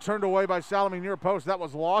 One-timer turned away by Salome near post. That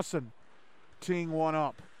was Lawson teeing one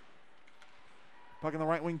up. Puck in the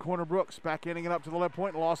right wing corner. Brooks backhanding it up to the left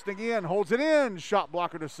point. Lost again. Holds it in. Shot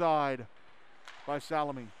blocker to side by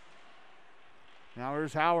Salome. Now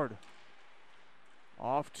here's Howard.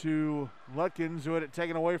 Off to Lutkins, who had it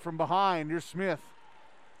taken away from behind. Here's Smith.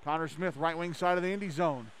 Connor Smith, right wing side of the Indy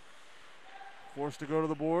zone. Forced to go to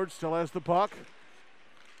the board. Still has the puck.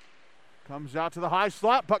 Comes out to the high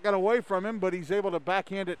slot. Puck got away from him, but he's able to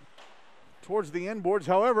backhand it towards the end boards.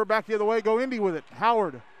 However, back the other way, go Indy with it.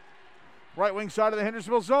 Howard. Right wing side of the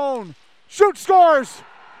Hendersonville zone. Shoot, scores!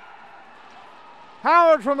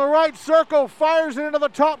 Howard from the right circle fires it into the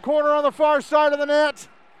top corner on the far side of the net.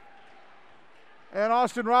 And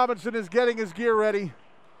Austin Robinson is getting his gear ready.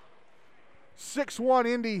 6-1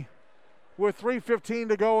 Indy with 3:15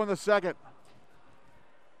 to go in the second.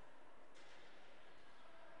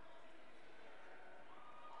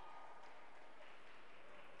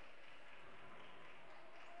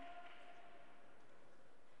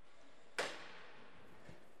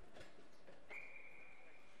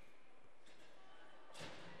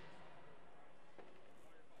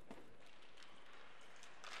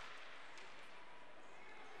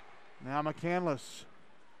 Now McCandless.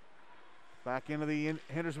 Back into the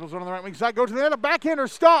Hendersonville zone on the right wing side. Go to the net. A backhander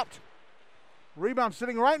stopped. Rebound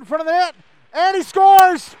sitting right in front of the net. And he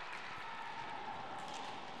scores!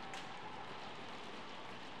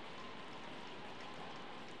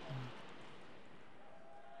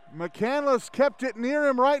 McCandless kept it near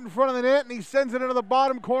him right in front of the net, and he sends it into the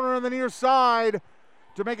bottom corner on the near side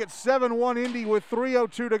to make it 7-1 Indy with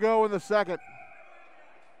 3:02 to go in the second.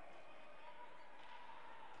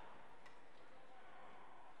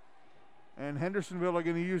 And Hendersonville are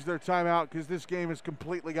going to use their timeout because this game has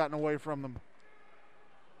completely gotten away from them.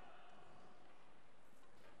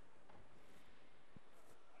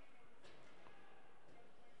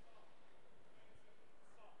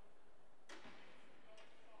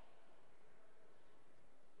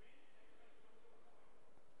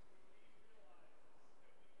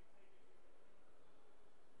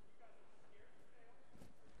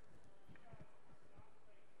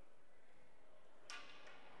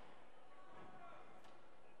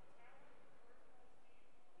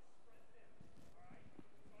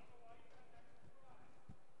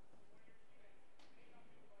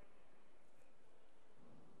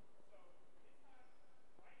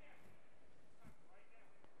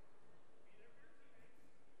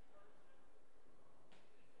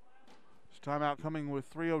 Timeout coming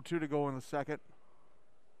with 3:02 to go in the second.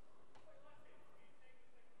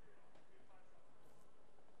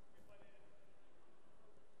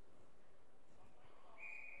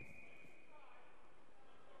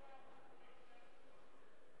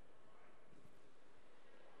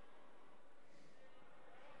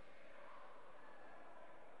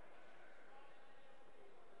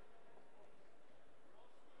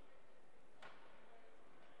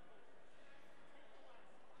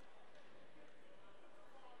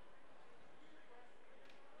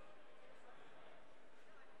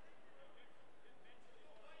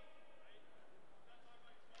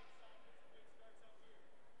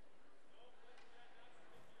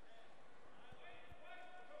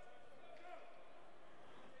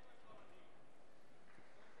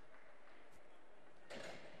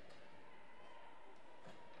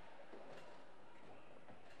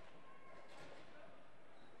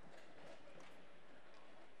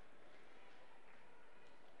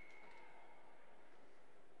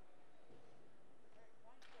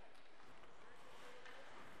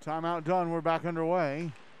 Timeout done. We're back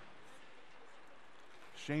underway.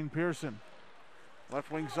 Shane Pearson.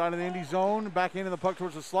 Left wing side of the Indy zone. Back into the puck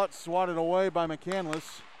towards the slot. Swatted away by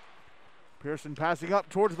McCandless. Pearson passing up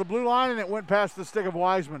towards the blue line, and it went past the stick of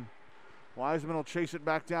Wiseman. Wiseman will chase it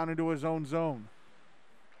back down into his own zone.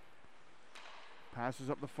 Passes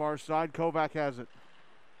up the far side. Kovac has it.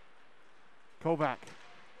 Kovac.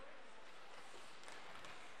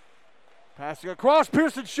 Passing across.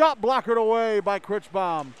 Pearson shot blockered away by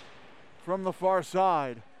Critchbaum from the far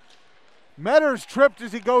side. Metters tripped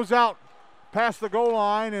as he goes out past the goal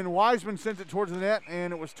line, and Wiseman sends it towards the net,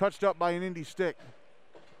 and it was touched up by an Indy stick.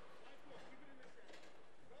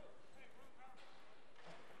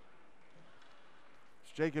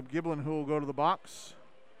 It's Jacob Giblin who will go to the box.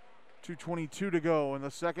 2:22 to go in the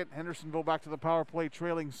second. Hendersonville back to the power play,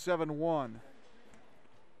 trailing 7-1.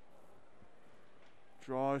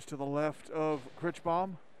 Draws to the left of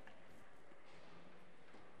Critchbaum.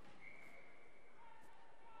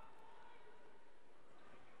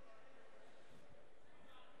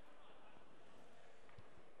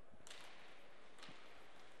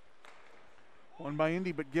 Won by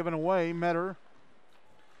Indy, but given away. Metter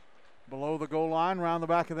below the goal line, round the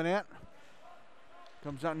back of the net.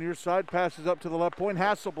 Comes out near side, passes up to the left point.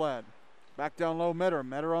 Hasselblad back down low.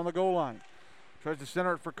 Metter on the goal line. Tries to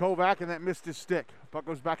center it for Kovac, and that missed his stick. Puck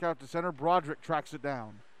goes back out to center. Broderick tracks it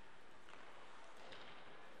down.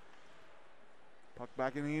 Puck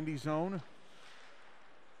back in the Indy zone.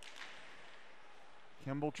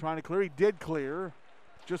 Kimball trying to clear. He did clear.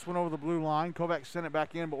 Just went over the blue line. Kovac sent it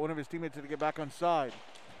back in, but one of his teammates had to get back on side.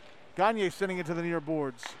 Gagne sending it to the near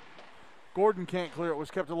boards. Gordon can't clear. It was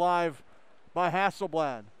kept alive by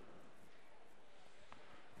Hasselblad.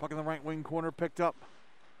 Puck in the right wing corner, picked up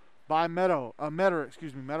by Metter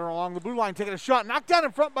along the blue line, taking a shot, knocked down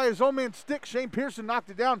in front by his own man stick. Shane Pearson knocked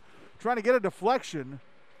it down, trying to get a deflection,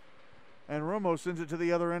 and Romo sends it to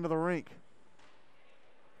the other end of the rink.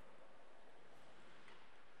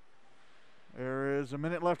 There is a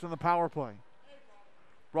minute left on the power play.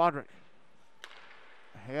 Broderick.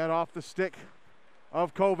 Head off the stick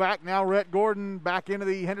of Kovac. Now Rhett Gordon back into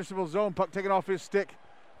the Hendersonville zone. Puck taken off his stick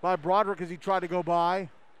by Broderick as he tried to go by.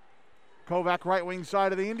 Kovac right wing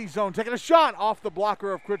side of the Indy zone. Taking a shot off the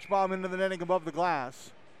blocker of Critchbaum into the netting above the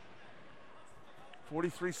glass.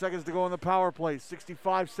 43 seconds to go in the power play.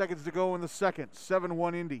 65 seconds to go in the second.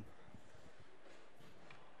 7-1 Indy.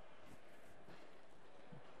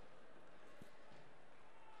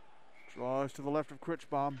 Draws to the left of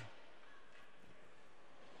Critchbaum.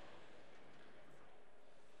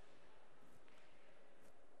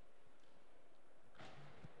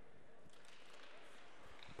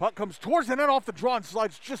 Puck comes towards the net off the draw and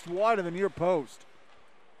slides just wide of the near post.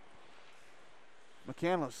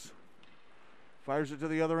 McCandless fires it to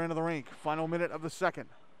the other end of the rink. Final minute of the second.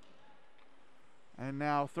 And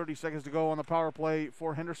now 30 seconds to go on the power play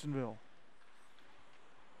for Hendersonville.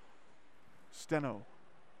 Steno.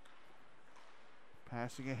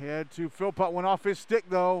 Passing ahead to Philpott. Went off his stick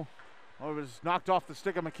though. Oh, it was knocked off the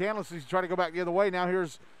stick of McCandless. He's trying to go back the other way. Now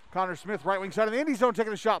here's Connor Smith, right wing side of the Indy zone,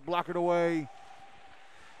 taking a shot. Blocked away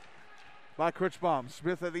by Critchbaum.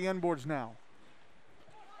 Smith at the end boards now.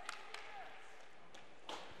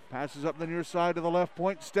 Passes up the near side to the left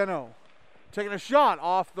point. Steno taking a shot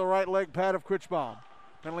off the right leg pad of Critchbaum.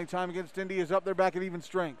 Penalty time against Indy is up. They're back at even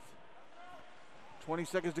strength. 20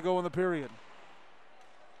 seconds to go in the period.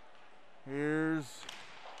 Here's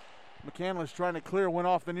McCandless trying to clear. Went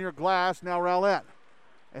off the near glass. Now Rowlett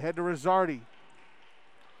ahead to Rizzardi.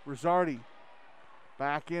 Rizzardi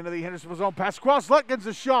back into the Hendersonville zone. Pass across. Letkins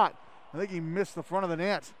a shot. I think he missed the front of the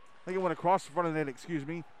net. I think it went across the front of the net, excuse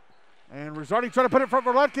me. And Rizzardi trying to put it in front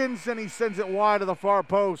for Letkins, and he sends it wide of the far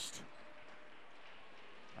post.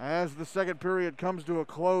 As the second period comes to a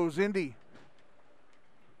close, Indy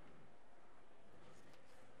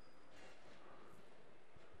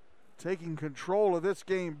taking control of this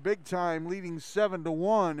game big time, leading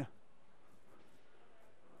 7-1.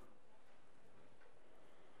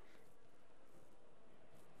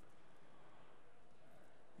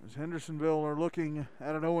 As Hendersonville are looking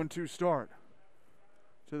at an 0-2 start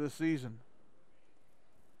to the season.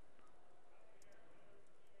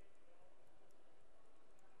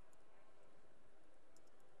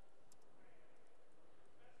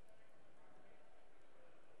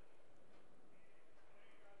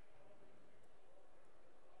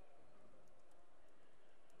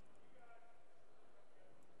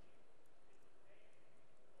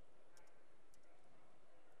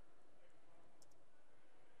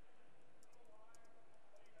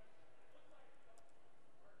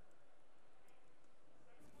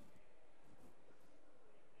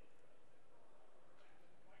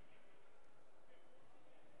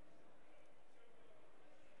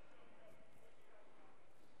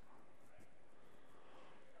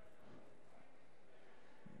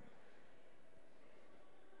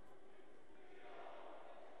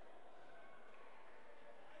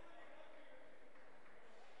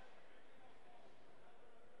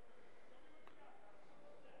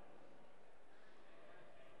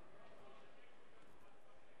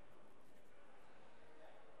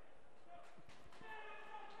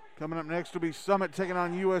 Coming up next will be Summit taking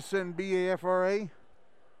on USNB AFRA.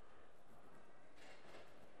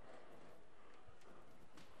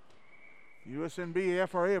 USNB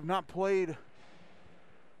AFRA have not played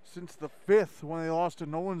since the 5th when they lost to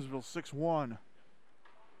Nolensville 6-1.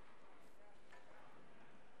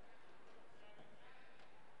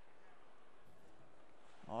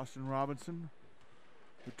 Austin Robinson,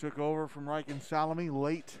 who took over from Riken Salami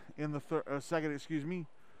late in the second,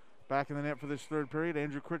 back in the net for this third period.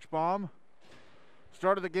 Andrew Critchbaum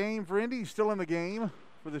started the game for Indy. He's still in the game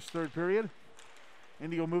for this third period.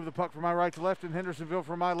 Indy will move the puck from my right to left, and Hendersonville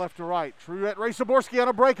from my left to right. Truett Ray Saborski on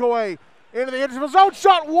a breakaway into the Hendersonville zone.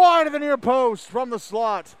 Shot wide of the near post from the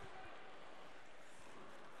slot.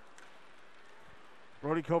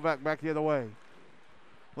 Brody Kovac back the other way.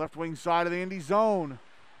 Left wing side of the Indy zone.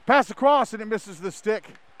 Pass across, and it misses the stick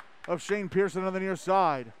of Shane Pearson on the near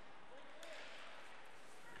side.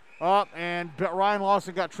 Up, and Ryan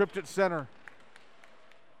Lawson got tripped at center.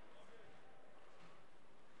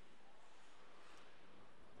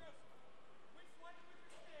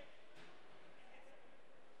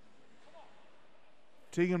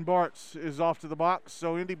 Tegan Bartz is off to the box,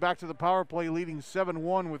 so Indy back to the power play, leading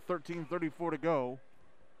 7-1 with 13:34 to go.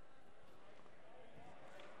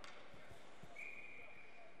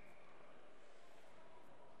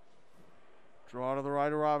 Draw to the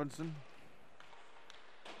right of Robinson.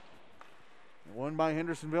 Won by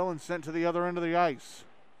Hendersonville and sent to the other end of the ice.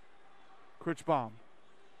 Critchbaum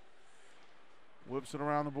whips it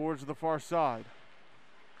around the boards to the far side.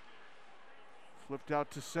 Flipped out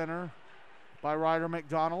to center by Ryder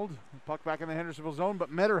McDonald. Puck back in the Hendersonville zone, but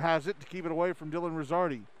Metter has it to keep it away from Dylan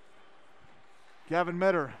Rosardi. Gavin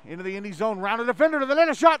Metter into the Indy zone, rounded defender to the net,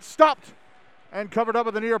 a shot stopped and covered up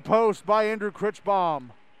at the near post by Andrew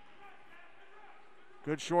Critchbaum.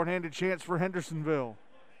 Good shorthanded chance for Hendersonville.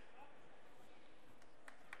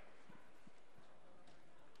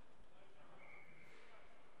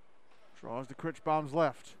 Draws to Critchbaum's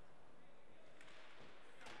left.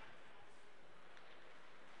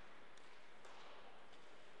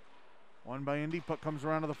 Won by Indy. Puck comes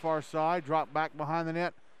around to the far side. Drop back behind the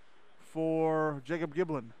net for Jacob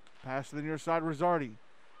Giblin. Pass to the near side, Rosardi.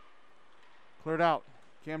 Cleared out.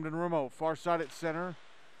 Camden Rumo, far side at center.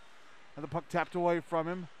 And the puck tapped away from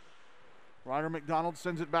him. Ryder McDonald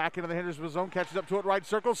sends it back into the Hendersonville zone. Catches up to it, right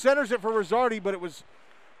circle. Centers it for Rosardi, but it was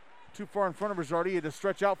too far in front of Rosardi. He had to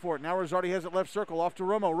stretch out for it. Now Rosardi has it left circle. Off to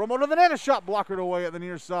Rumo. Rumo to the net. A shot blockered away at the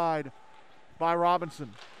near side by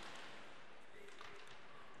Robinson.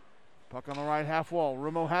 Puck on the right half wall.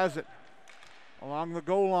 Rumo has it along the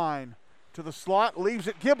goal line to the slot. Leaves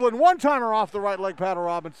it. Giblin. One-timer off the right leg pad of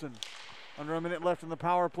Robinson. Under a minute left in the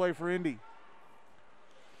power play for Indy.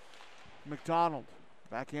 McDonald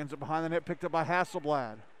backhands it behind the net. Picked up by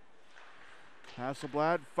Hasselblad.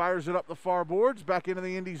 Hasselblad fires it up the far boards. Back into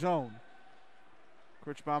the Indy zone.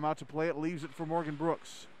 Critchbaum out to play it. Leaves it for Morgan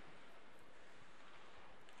Brooks.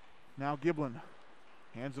 Now Giblin.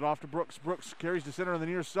 Hands it off to Brooks. Brooks carries to center on the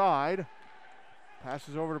near side.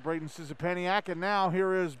 Passes over to Braden Sizipaniak, and now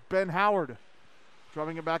here is Ben Howard.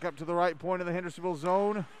 Driving it back up to the right point of the Hendersonville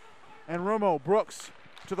zone. And Rumo, Brooks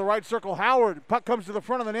to the right circle. Howard, puck comes to the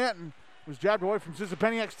front of the net and was jabbed away from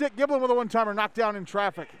Sizipaniak's stick. Giblin with a one-timer, knocked down in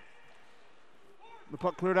traffic. The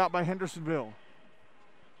puck cleared out by Hendersonville.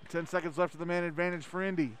 10 seconds left of the man advantage for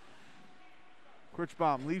Indy.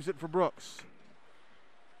 Critchbaum leaves it for Brooks.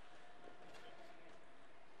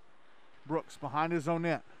 Brooks behind his own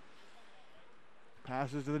net.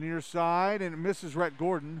 Passes to the near side and it misses Rhett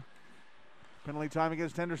Gordon. Penalty time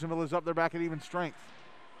against Hendersonville is up. They're back at even strength.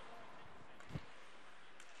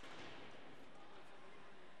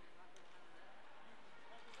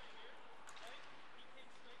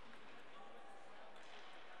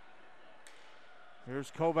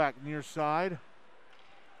 Here's Kovac near side.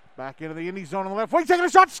 Back into the Indy zone on the left wing. Taking a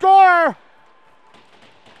shot, score!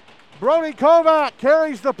 Brody Kovac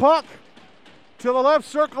carries the puck to the left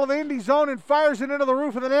circle of the Indy zone and fires it into the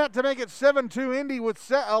roof of the net to make it 7-2 Indy with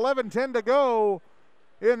 11:10 to go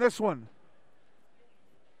in this one.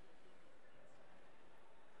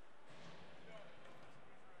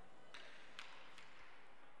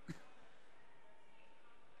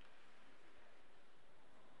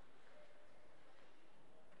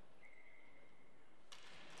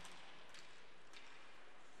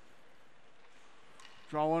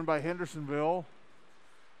 Draw one by Hendersonville.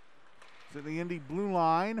 It's in the Indy blue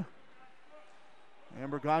line.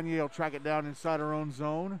 Amber Gagne will track it down inside her own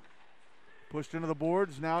zone. Pushed into the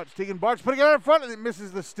boards. Now it's Tegan Bartz putting it out in front, and it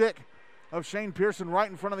misses the stick of Shane Pearson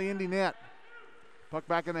right in front of the Indy net. Puck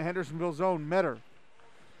back in the Hendersonville zone. Metter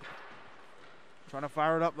Trying to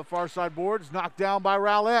fire it up the far side boards. Knocked down by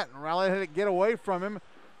Rowlett. And Rowlett had to get away from him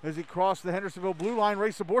as he crossed the Hendersonville blue line. Ray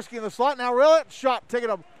Saborski in the slot. Now Rowlett shot, took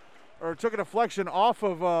a deflection off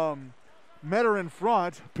of Metter in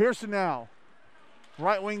front. Pearson now.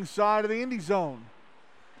 Right wing side of the Indy zone.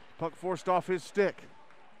 Puck forced off his stick.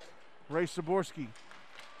 Ray Saborski.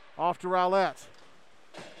 Off to Rowlett.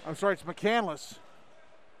 I'm sorry, it's McCandless.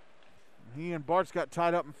 He and Bartz got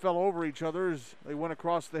tied up and fell over each other as they went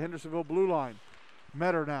across the Hendersonville blue line.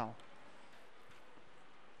 Metter now.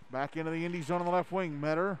 Back into the Indy zone on the left wing.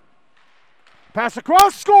 Metter. Pass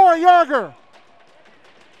across, score, Yarger!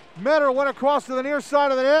 Metter went across to the near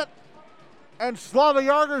side of the net. And Slava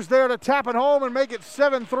Yarger's there to tap it home and make it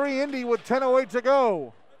 7-3 Indy with 10:08 to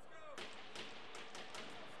go.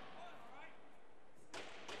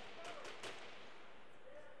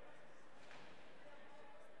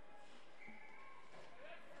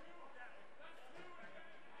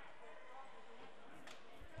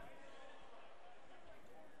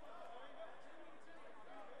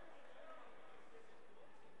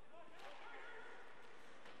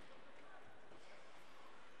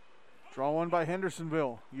 Draw one by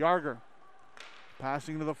Hendersonville. Yarger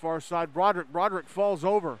passing to the far side. Broderick falls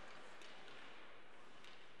over.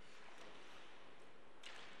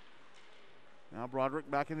 Now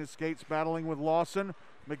Broderick back in his skates battling with Lawson.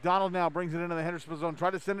 McDonald now brings it into the Hendersonville zone.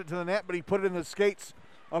 Tried to send it to the net, but he put it in the skates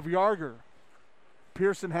of Yarger.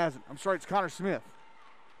 Pearson has it. I'm sorry, it's Connor Smith.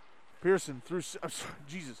 Pearson through,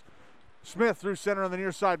 Smith through center on the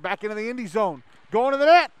near side. Back into the Indy zone. Going to the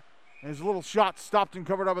net. His little shot stopped and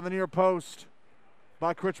covered up in the near post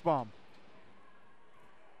by Critchbaum.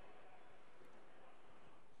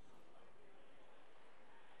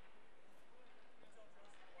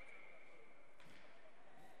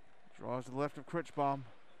 Draws to the left of Critchbaum.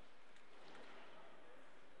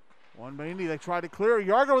 One by Indy. They tried to clear.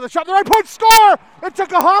 Yarger with a shot. The right point. Score! It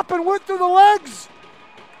took a hop and went through the legs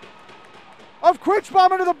of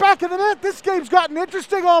Critchbaum into the back of the net. This game's gotten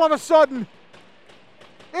interesting all of a sudden.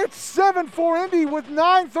 It's 7-4 Indy with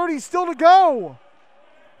 9:30 still to go.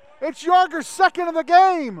 It's Yarger's second of the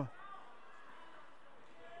game.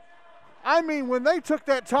 I mean, when they took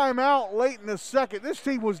that timeout late in the second, this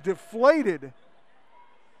team was deflated.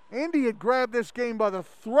 Indy had grabbed this game by the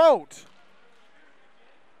throat.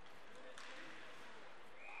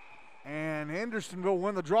 And Hendersonville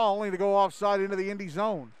win the draw only to go offside into the Indy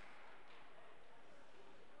zone.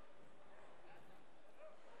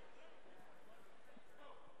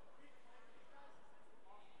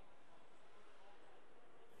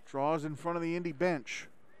 Draws in front of the Indy bench.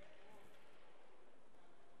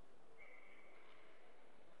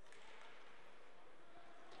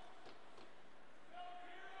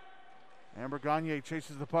 Amber Gagne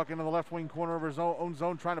chases the puck into the left wing corner of his own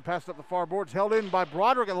zone, trying to pass it up the far boards. Held in by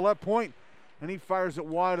Broderick at the left point, and he fires it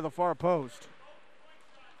wide of the far post.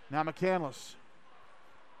 Now McCandless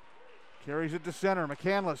carries it to center.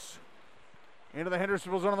 McCandless into the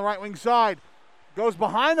Hendersonville zone on the right wing side. Goes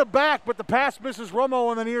behind the back, but the pass misses Romo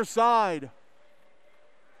on the near side.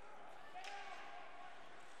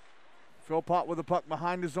 Philpott with the puck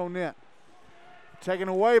behind his own net. Taken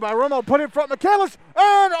away by Romo, put in front of McCandless,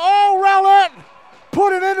 and Rowlett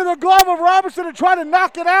put it into the glove of Robinson and tried to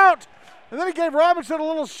knock it out. And then he gave Robinson a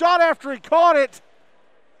little shot after he caught it.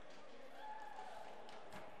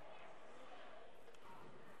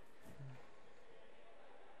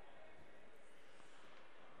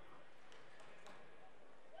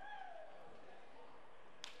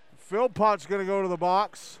 Philpott's going to go to the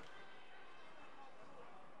box.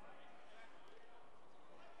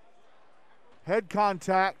 Head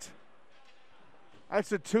contact.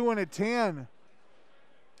 That's a 2 and a 10.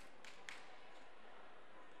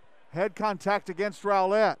 Head contact against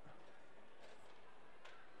Rowlett.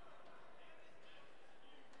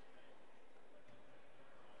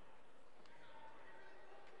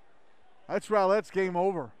 That's Rowlett's game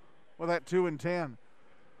over with that 2 and 10.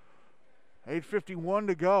 8:51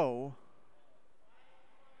 to go.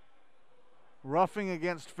 Roughing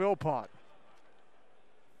against Philpott.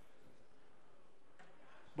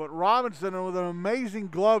 But Robinson with an amazing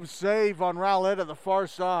glove save on Rowlett at the far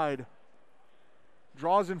side.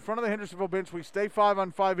 Draws in front of the Hendersonville bench. We stay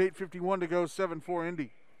 5-on-5, 8:51 to go, 7-4 Indy.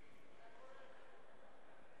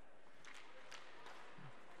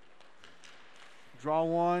 Draw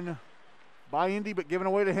one by Indy, but given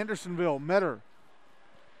away to Hendersonville. Metter.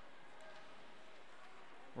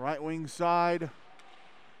 Right wing side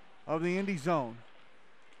of the Indy zone.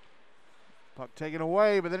 Puck taken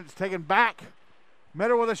away, but then it's taken back.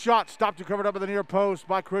 Metter with a shot, stopped and covered up at the near post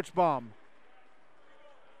by Critchbaum.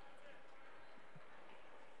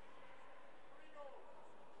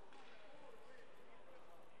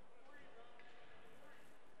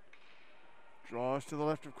 Draws to the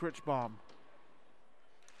left of Critchbaum.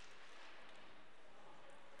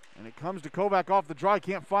 And it comes to Kovac off the draw.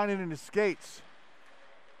 Can't find it in his skates.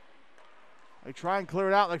 They try and clear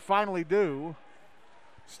it out. They finally do.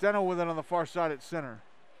 Steno with it on the far side at center.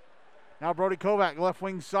 Now Brody Kovac, left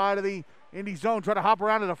wing side of the Indy zone. Try to hop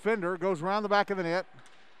around a defender. Goes around the back of the net.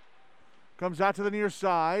 Comes out to the near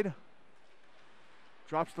side.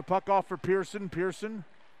 Drops the puck off for Pearson. Pearson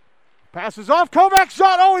passes off. Kovac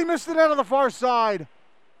shot. Oh, he missed it out on the far side.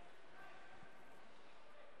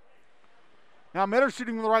 Now Metter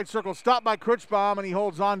shooting in the right circle. Stopped by Critchbaum, and he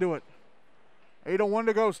holds on to it. 8:01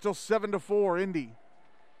 to go. Still 7-4 Indy.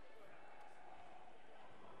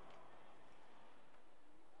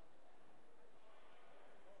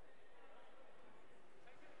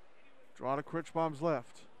 Draw to Critchbaum's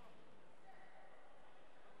left.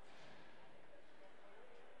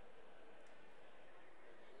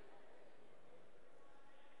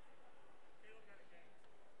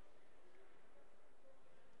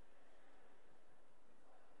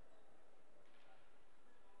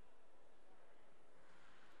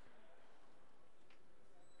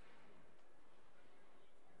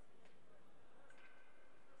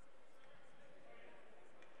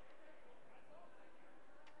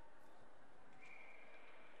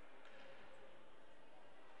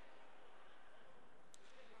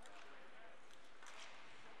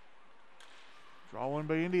 Draw one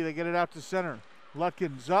by Indy. They get it out to center.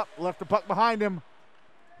 Lutkins up, left the puck behind him.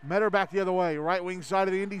 Metter back the other way. Right wing side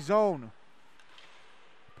of the Indy zone.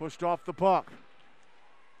 Pushed off the puck.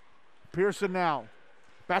 Pearson now.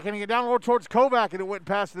 Backing it down lower towards Kovac, and it went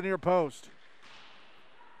past the near post.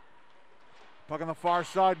 Puck on the far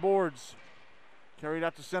side boards. Carried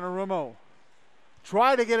out to center Rumo.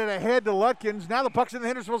 Try to get it ahead to Lutkins. Now the puck's in the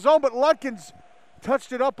Hendersonville zone, but Lutkins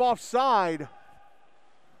touched it up offside.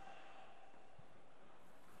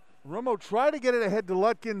 Rumo tried to get it ahead to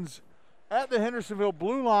Lutkins at the Hendersonville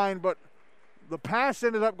blue line, but the pass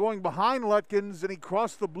ended up going behind Lutkins, and he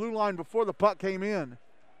crossed the blue line before the puck came in.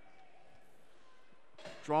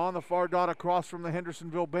 Draw on the far dot across from the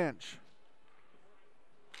Hendersonville bench.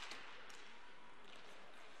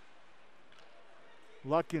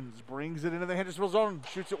 Lutkins brings it into the Hendersonville zone,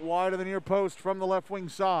 shoots it wide of the near post from the left wing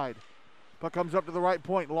side. Puck comes up to the right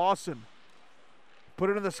point. Lawson put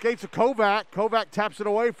it in the skates of Kovac. Kovac taps it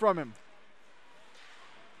away from him.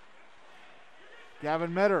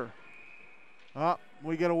 Gavin Metter.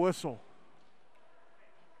 We get a whistle.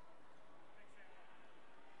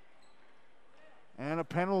 And a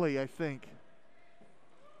penalty, I think.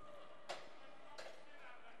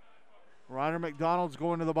 Ryder McDonald's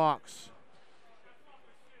going to the box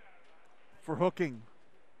for hooking.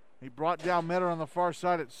 He brought down Metter on the far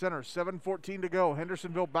side at center. 7:14 to go.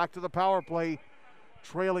 Hendersonville back to the power play,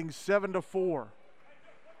 trailing 7-4.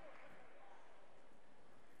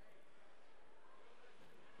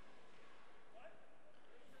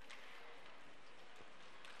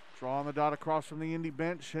 Draw on the dot across from the Indy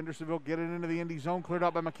bench. Hendersonville get it into the Indy zone, cleared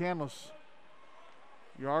out by McCandless.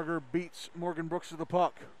 Yarger beats Morgan Brooks to the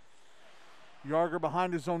puck. Yarger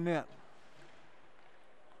behind his own net.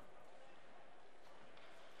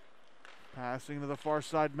 Passing to the far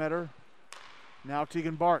side, Metter. Now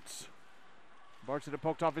Tegan Bartz. Bartz had it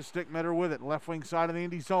poked off his stick, Metter with it. Left wing side of the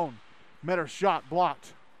Indy zone. Metter shot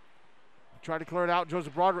blocked. Tried to clear it out.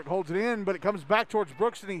 Joseph Broderick holds it in, but it comes back towards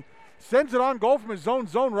Brooks, and he sends it on goal from his own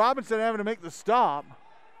zone. Robinson having to make the stop.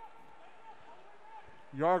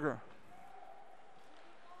 Yarger.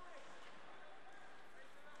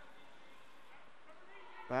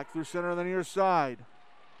 Back through center on the near side.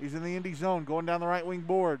 He's in the Indy zone, going down the right wing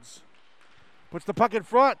boards. Puts the puck in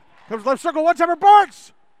front. Comes left circle, one-timer,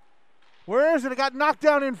 Bartz! Where is it? It got knocked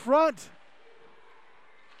down in front.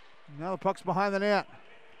 Now the puck's behind the net.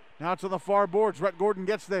 Now it's on the far boards. Rhett Gordon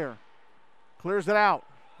gets there. Clears it out.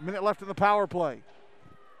 A minute left in the power play.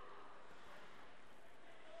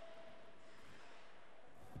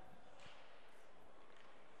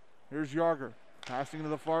 Here's Yarger. Passing to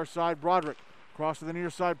the far side, Broderick. Cross to the near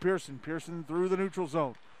side, Pearson. Pearson through the neutral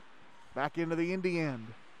zone. Back into the Indy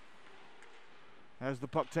end. Has the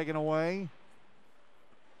puck taken away.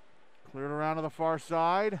 Cleared around to the far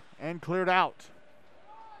side and cleared out.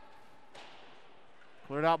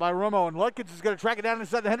 Cleared out by Rumo, and Lutkins is going to track it down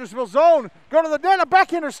inside the Hendersonville zone. Go to the net, a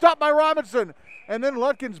backhander stopped by Robinson. And then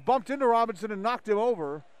Lutkins bumped into Robinson and knocked him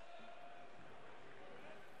over.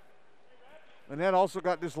 The net also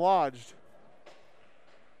got dislodged.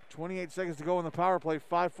 28 seconds to go in the power play,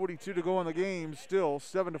 5:42 to go in the game. Still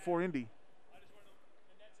 7-4 Indy.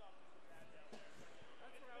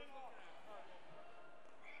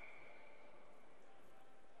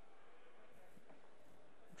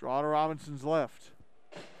 Draw to Robinson's left.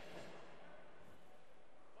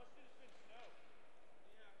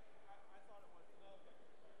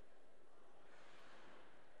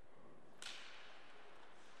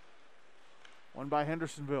 One by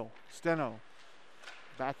Hendersonville. Steno.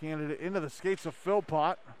 Backhanded it into the skates of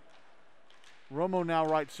Philpott. Romo now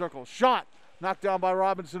right circle. Shot. Knocked down by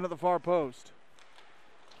Robinson at the far post.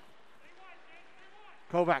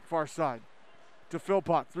 Kovac far side. To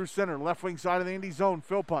Philpott through center. Left wing side of the Indy zone.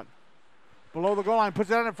 Philpott. Below the goal line. Puts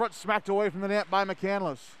it out in front. Smacked away from the net by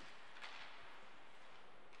McCandless.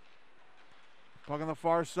 Puck on the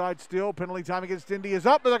far side still. Penalty time against Indy is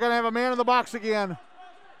up, but they're going to have a man in the box again.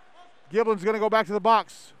 Giblin's going to go back to the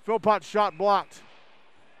box. Philpott's shot blocked.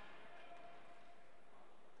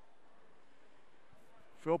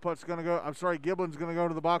 Giblin's going to go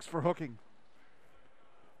to the box for hooking.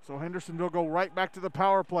 So Hendersonville go right back to the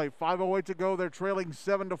power play. 5:08 to go. They're trailing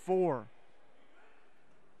 7-4.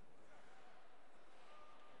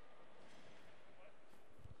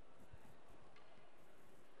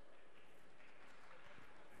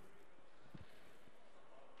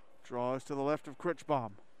 Draws to the left of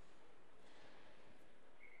Critchbaum.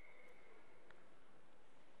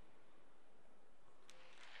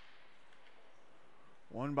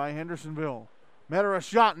 One by Hendersonville. Metter a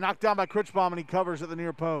shot, knocked down by Critchbaum, and he covers at the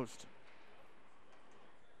near post.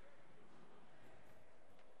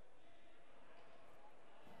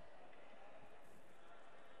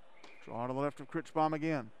 Draw to the left of Critchbaum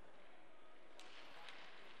again.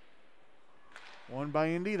 One by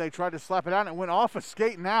Indy. They tried to slap it out, and it went off a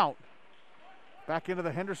skate and out. Back into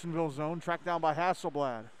the Hendersonville zone, tracked down by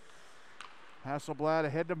Hasselblad. Hasselblad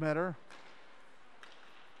ahead to Metter.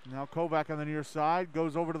 Now Kovac on the near side,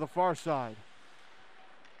 goes over to the far side.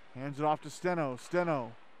 Hands it off to Steno.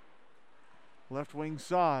 Steno. Left wing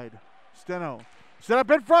side. Steno. Set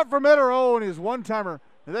up in front for Metter. Oh, and his one-timer.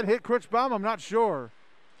 Did that hit Critchbaum? I'm not sure.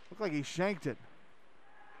 Looked like he shanked it.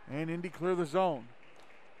 And Indy clear the zone.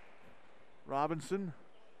 Robinson.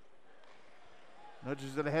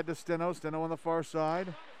 Nudges it ahead to Steno. Steno on the far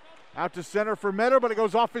side. Out to center for Metter, but it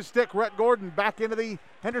goes off his stick. Rhett Gordon back into the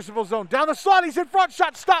Hendersonville zone. Down the slot, he's in front.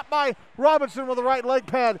 Shot stopped by Robinson with the right leg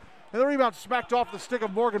pad. And the rebound smacked off the stick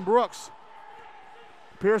of Morgan Brooks.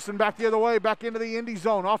 Pearson back the other way, back into the Indy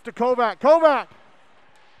zone. Off to Kovac. Kovac!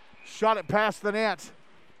 Shot it past the net.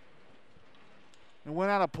 And went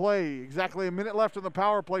out of play. Exactly a minute left in the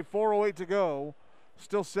power play. 4:08 to go.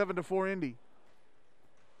 Still 7-4 Indy.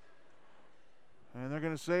 And they're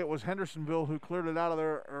going to say it was Hendersonville who cleared it out of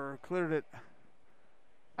there, or cleared it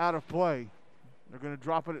out of play. They're going to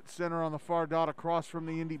drop it at center on the far dot across from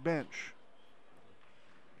the Indy bench.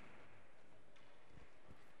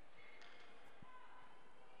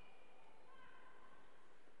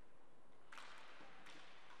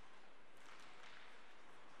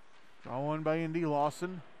 Draw one by Indy.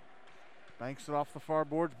 Lawson banks it off the far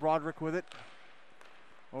boards. Broderick with it.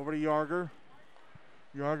 Over to Yarger.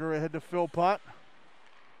 Yarger ahead to Philpott.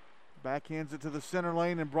 Backhands it to the center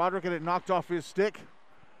lane, and Broderick had it knocked off his stick.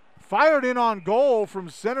 Fired in on goal from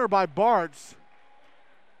center by Bartz.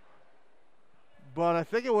 But I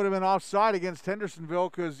think it would have been offside against Hendersonville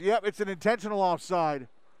because, yep, it's an intentional offside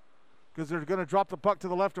because they're going to drop the puck to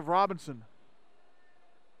the left of Robinson.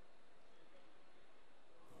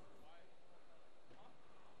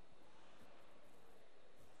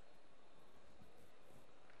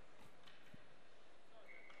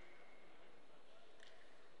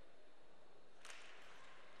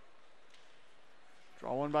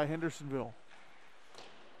 Draw one by Hendersonville.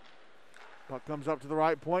 Puck comes up to the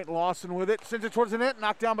right point. Lawson with it. Sends it towards the net.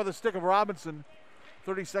 Knocked down by the stick of Robinson.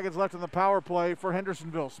 30 seconds left in the power play for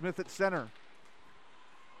Hendersonville. Smith at center.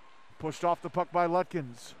 Pushed off the puck by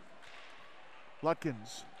Lutkins.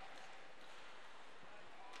 Lutkins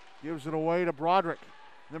gives it away to Broderick.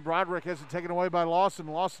 And then Broderick has it taken away by Lawson.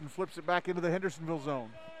 Lawson flips it back into the Hendersonville zone.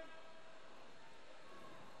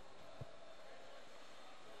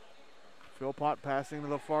 Philpott passing to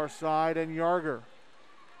the far side, and Yarger.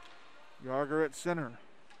 Yarger at center.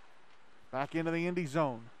 Back into the Indy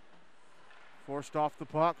zone. Forced off the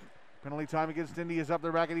puck. Penalty time against Indy is up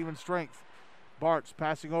there back at even strength. Bartz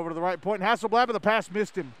passing over to the right point. Hasselblad, but the pass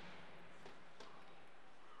missed him.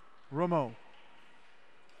 Romo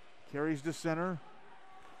carries to center.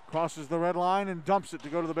 Crosses the red line and dumps it to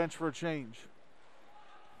go to the bench for a change.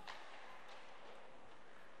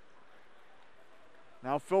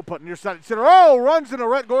 Now Philpott near side center. Oh, runs into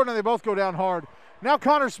Rhett Gordon, and they both go down hard. Now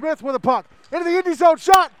Connor Smith with a puck. Into the Indy zone.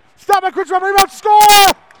 Shot. Stop by Critchbaum. Rebound. Score!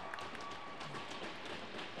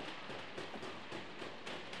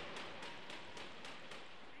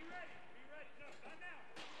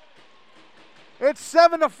 It's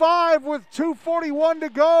 7-5 with 2:41 to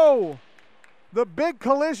go. The big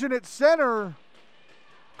collision at center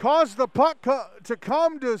caused the puck to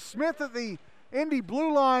come to Smith at the Indy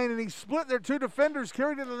blue line, and he split their two defenders,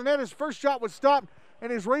 carried it to the net. His first shot was stopped,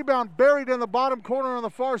 and his rebound buried in the bottom corner on the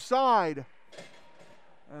far side.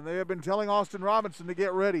 And they have been telling Austin Robinson to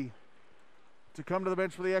get ready to come to the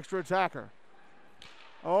bench for the extra attacker.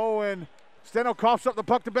 Oh, and Steno coughs up the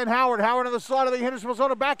puck to Ben Howard. Howard on the side of the Hendersonville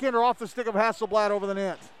zone, a backhander off the stick of Hasselblad over the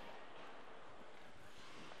net.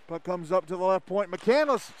 Puck comes up to the left point.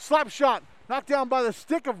 McCandless, slap shot, knocked down by the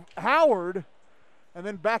stick of Howard, and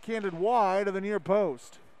then backhanded wide of the near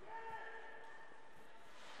post.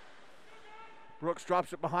 Brooks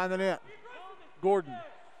drops it behind the net. Gordon,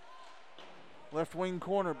 left wing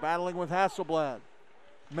corner, battling with Hasselblad.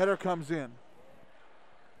 Metter comes in,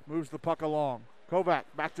 moves the puck along. Kovac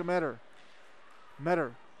back to Metter.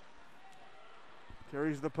 Metter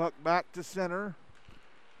carries the puck back to center.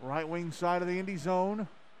 Right wing side of the Indy zone.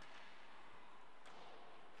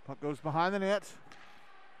 Puck goes behind the net.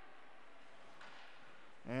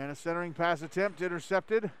 And a centering pass attempt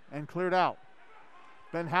intercepted and cleared out.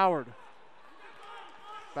 Ben Howard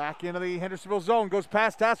back into the Hendersonville zone. Goes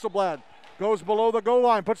past Hasselblad. Goes below the goal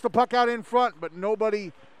line. Puts the puck out in front, but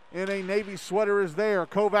nobody in a Navy sweater is there.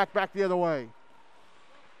 Kovac back the other way.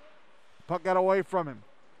 Puck got away from him.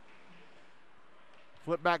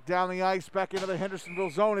 Flip back down the ice, back into the Hendersonville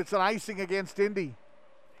zone. It's an icing against Indy.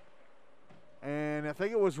 And I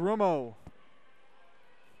think it was Rumo.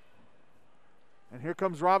 And here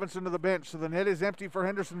comes Robinson to the bench. So the net is empty for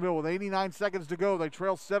Hendersonville with 89 seconds to go. They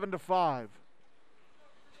trail 7-5.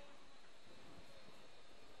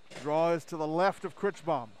 Draw is to the left of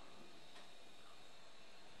Critchbaum.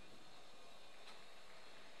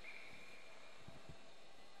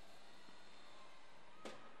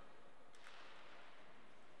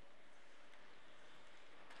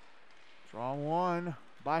 Draw one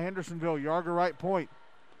by Hendersonville. Yarger right point.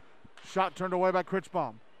 Shot turned away by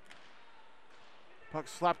Critchbaum. Puck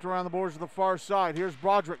slapped around the boards to the far side. Here's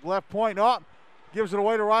Broderick, left point up. Gives it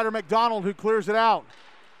away to Ryder McDonald, who clears it out.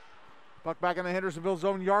 Puck back in the Hendersonville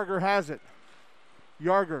zone. Yarger has it.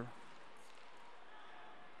 Yarger.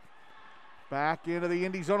 Back into the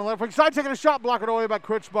Indy zone on the left wing side, taking a shot, blocked away by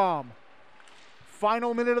Critchbaum.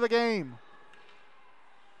 Final minute of the game.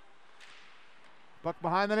 Puck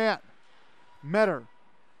behind the net. Metter.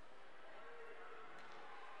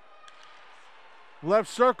 Left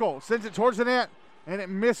circle, sends it towards the net, and it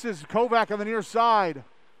misses Kovac on the near side.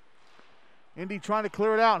 Indy trying to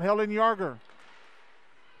clear it out, held in Yarger.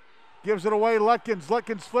 Gives it away, Lutkins.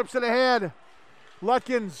 Lutkins flips it ahead.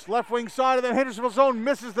 Lutkins, left wing side of the Hendersonville zone,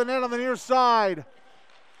 misses the net on the near side.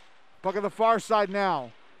 Puck on the far side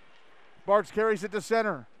now. Bartz carries it to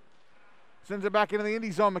center. Sends it back into the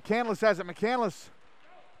Indy zone. McCandless has it. McCandless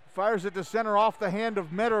fires it to center off the hand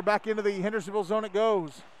of Metter. Back into the Hendersonville zone it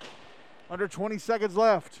goes. Under 20 seconds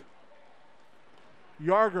left.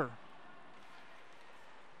 Yarger.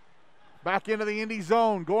 Back into the Indy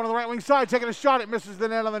zone. Going to the right wing side. Taking a shot. It misses the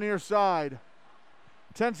net on the near side.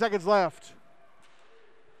 10 seconds left.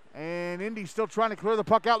 And Indy still trying to clear the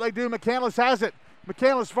puck out. They do. McCandless has it.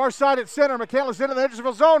 McCandless far side at center. McCandless into the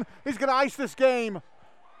Hendersonville zone. He's going to ice this game.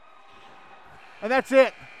 And that's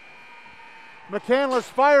it. McCandless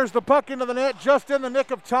fires the puck into the net just in the nick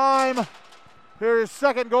of time. Here's his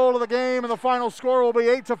second goal of the game, and the final score will be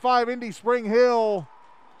 8-5 Indy Spring Hill.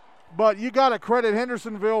 But you got to credit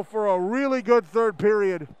Hendersonville for a really good third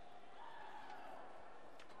period.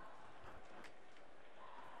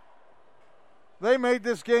 They made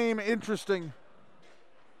this game interesting.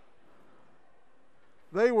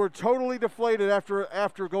 They were totally deflated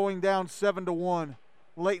after going down 7-1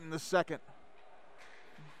 late in the second.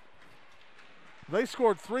 They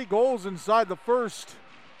scored 3 goals inside the first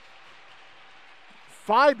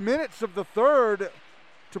 5 minutes of the third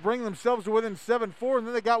to bring themselves to within 7-4, and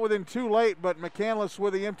then they got within 2 late, but McCandless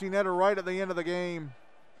with the empty netter right at the end of the game.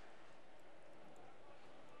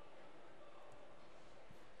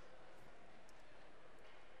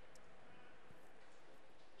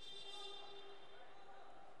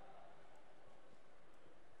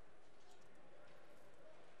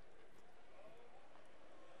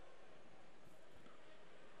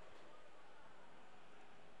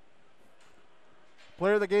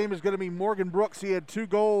 Player of the game is going to be Morgan Brooks. He had 2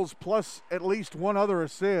 goals plus at least 1 other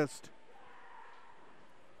assist.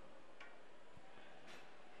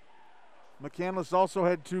 McCandless also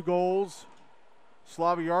had 2 goals.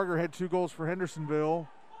 Slavi Yarger had 2 goals for Hendersonville.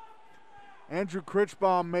 Andrew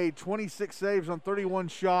Critchbaum made 26 saves on 31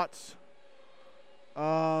 shots.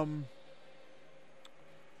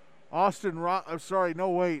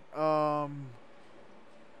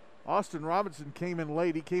 Austin Robinson came in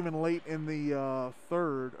late. He came in late in the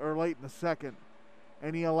third, or late in the second,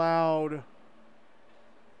 and he allowed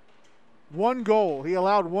one goal. He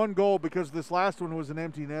allowed one goal because this last one was an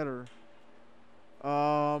empty netter.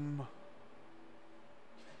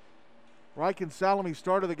 Ryken Salome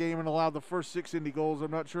started the game and allowed the first 6 Indy goals.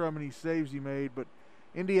 I'm not sure how many saves he made, but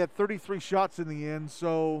Indy had 33 shots in the end,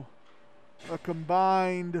 so a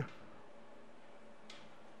combined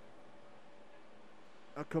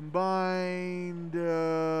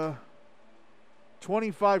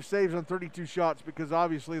 25 saves on 32 shots, because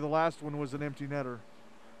obviously the last one was an empty netter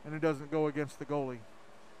and it doesn't go against the goalie.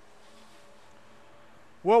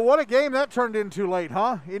 Well, what a game that turned into late,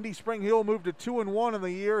 huh? Indy Spring Hill moved to 2-1 in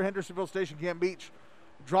the year. Hendersonville Station Camp Beach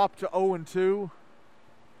dropped to 0-2.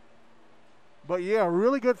 But yeah,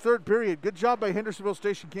 really good third period. Good job by Hendersonville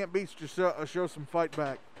Station Camp Beach to show some fight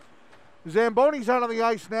back. Zamboni's out on the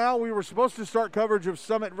ice now. We were supposed to start coverage of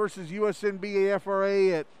Summit versus USNBA FRA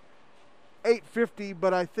at 8:50,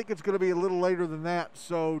 but I think it's going to be a little later than that.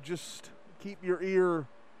 So just keep your ear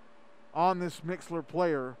on this Mixler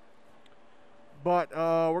player. But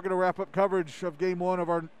we're going to wrap up coverage of Game 1 of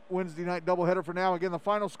our Wednesday night doubleheader for now. Again, the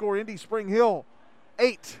final score, Indy Spring Hill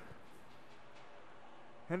 8.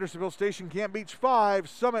 Hendersonville Station Camp Beach 5.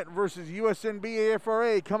 Summit versus USNBA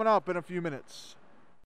FRA coming up in a few minutes.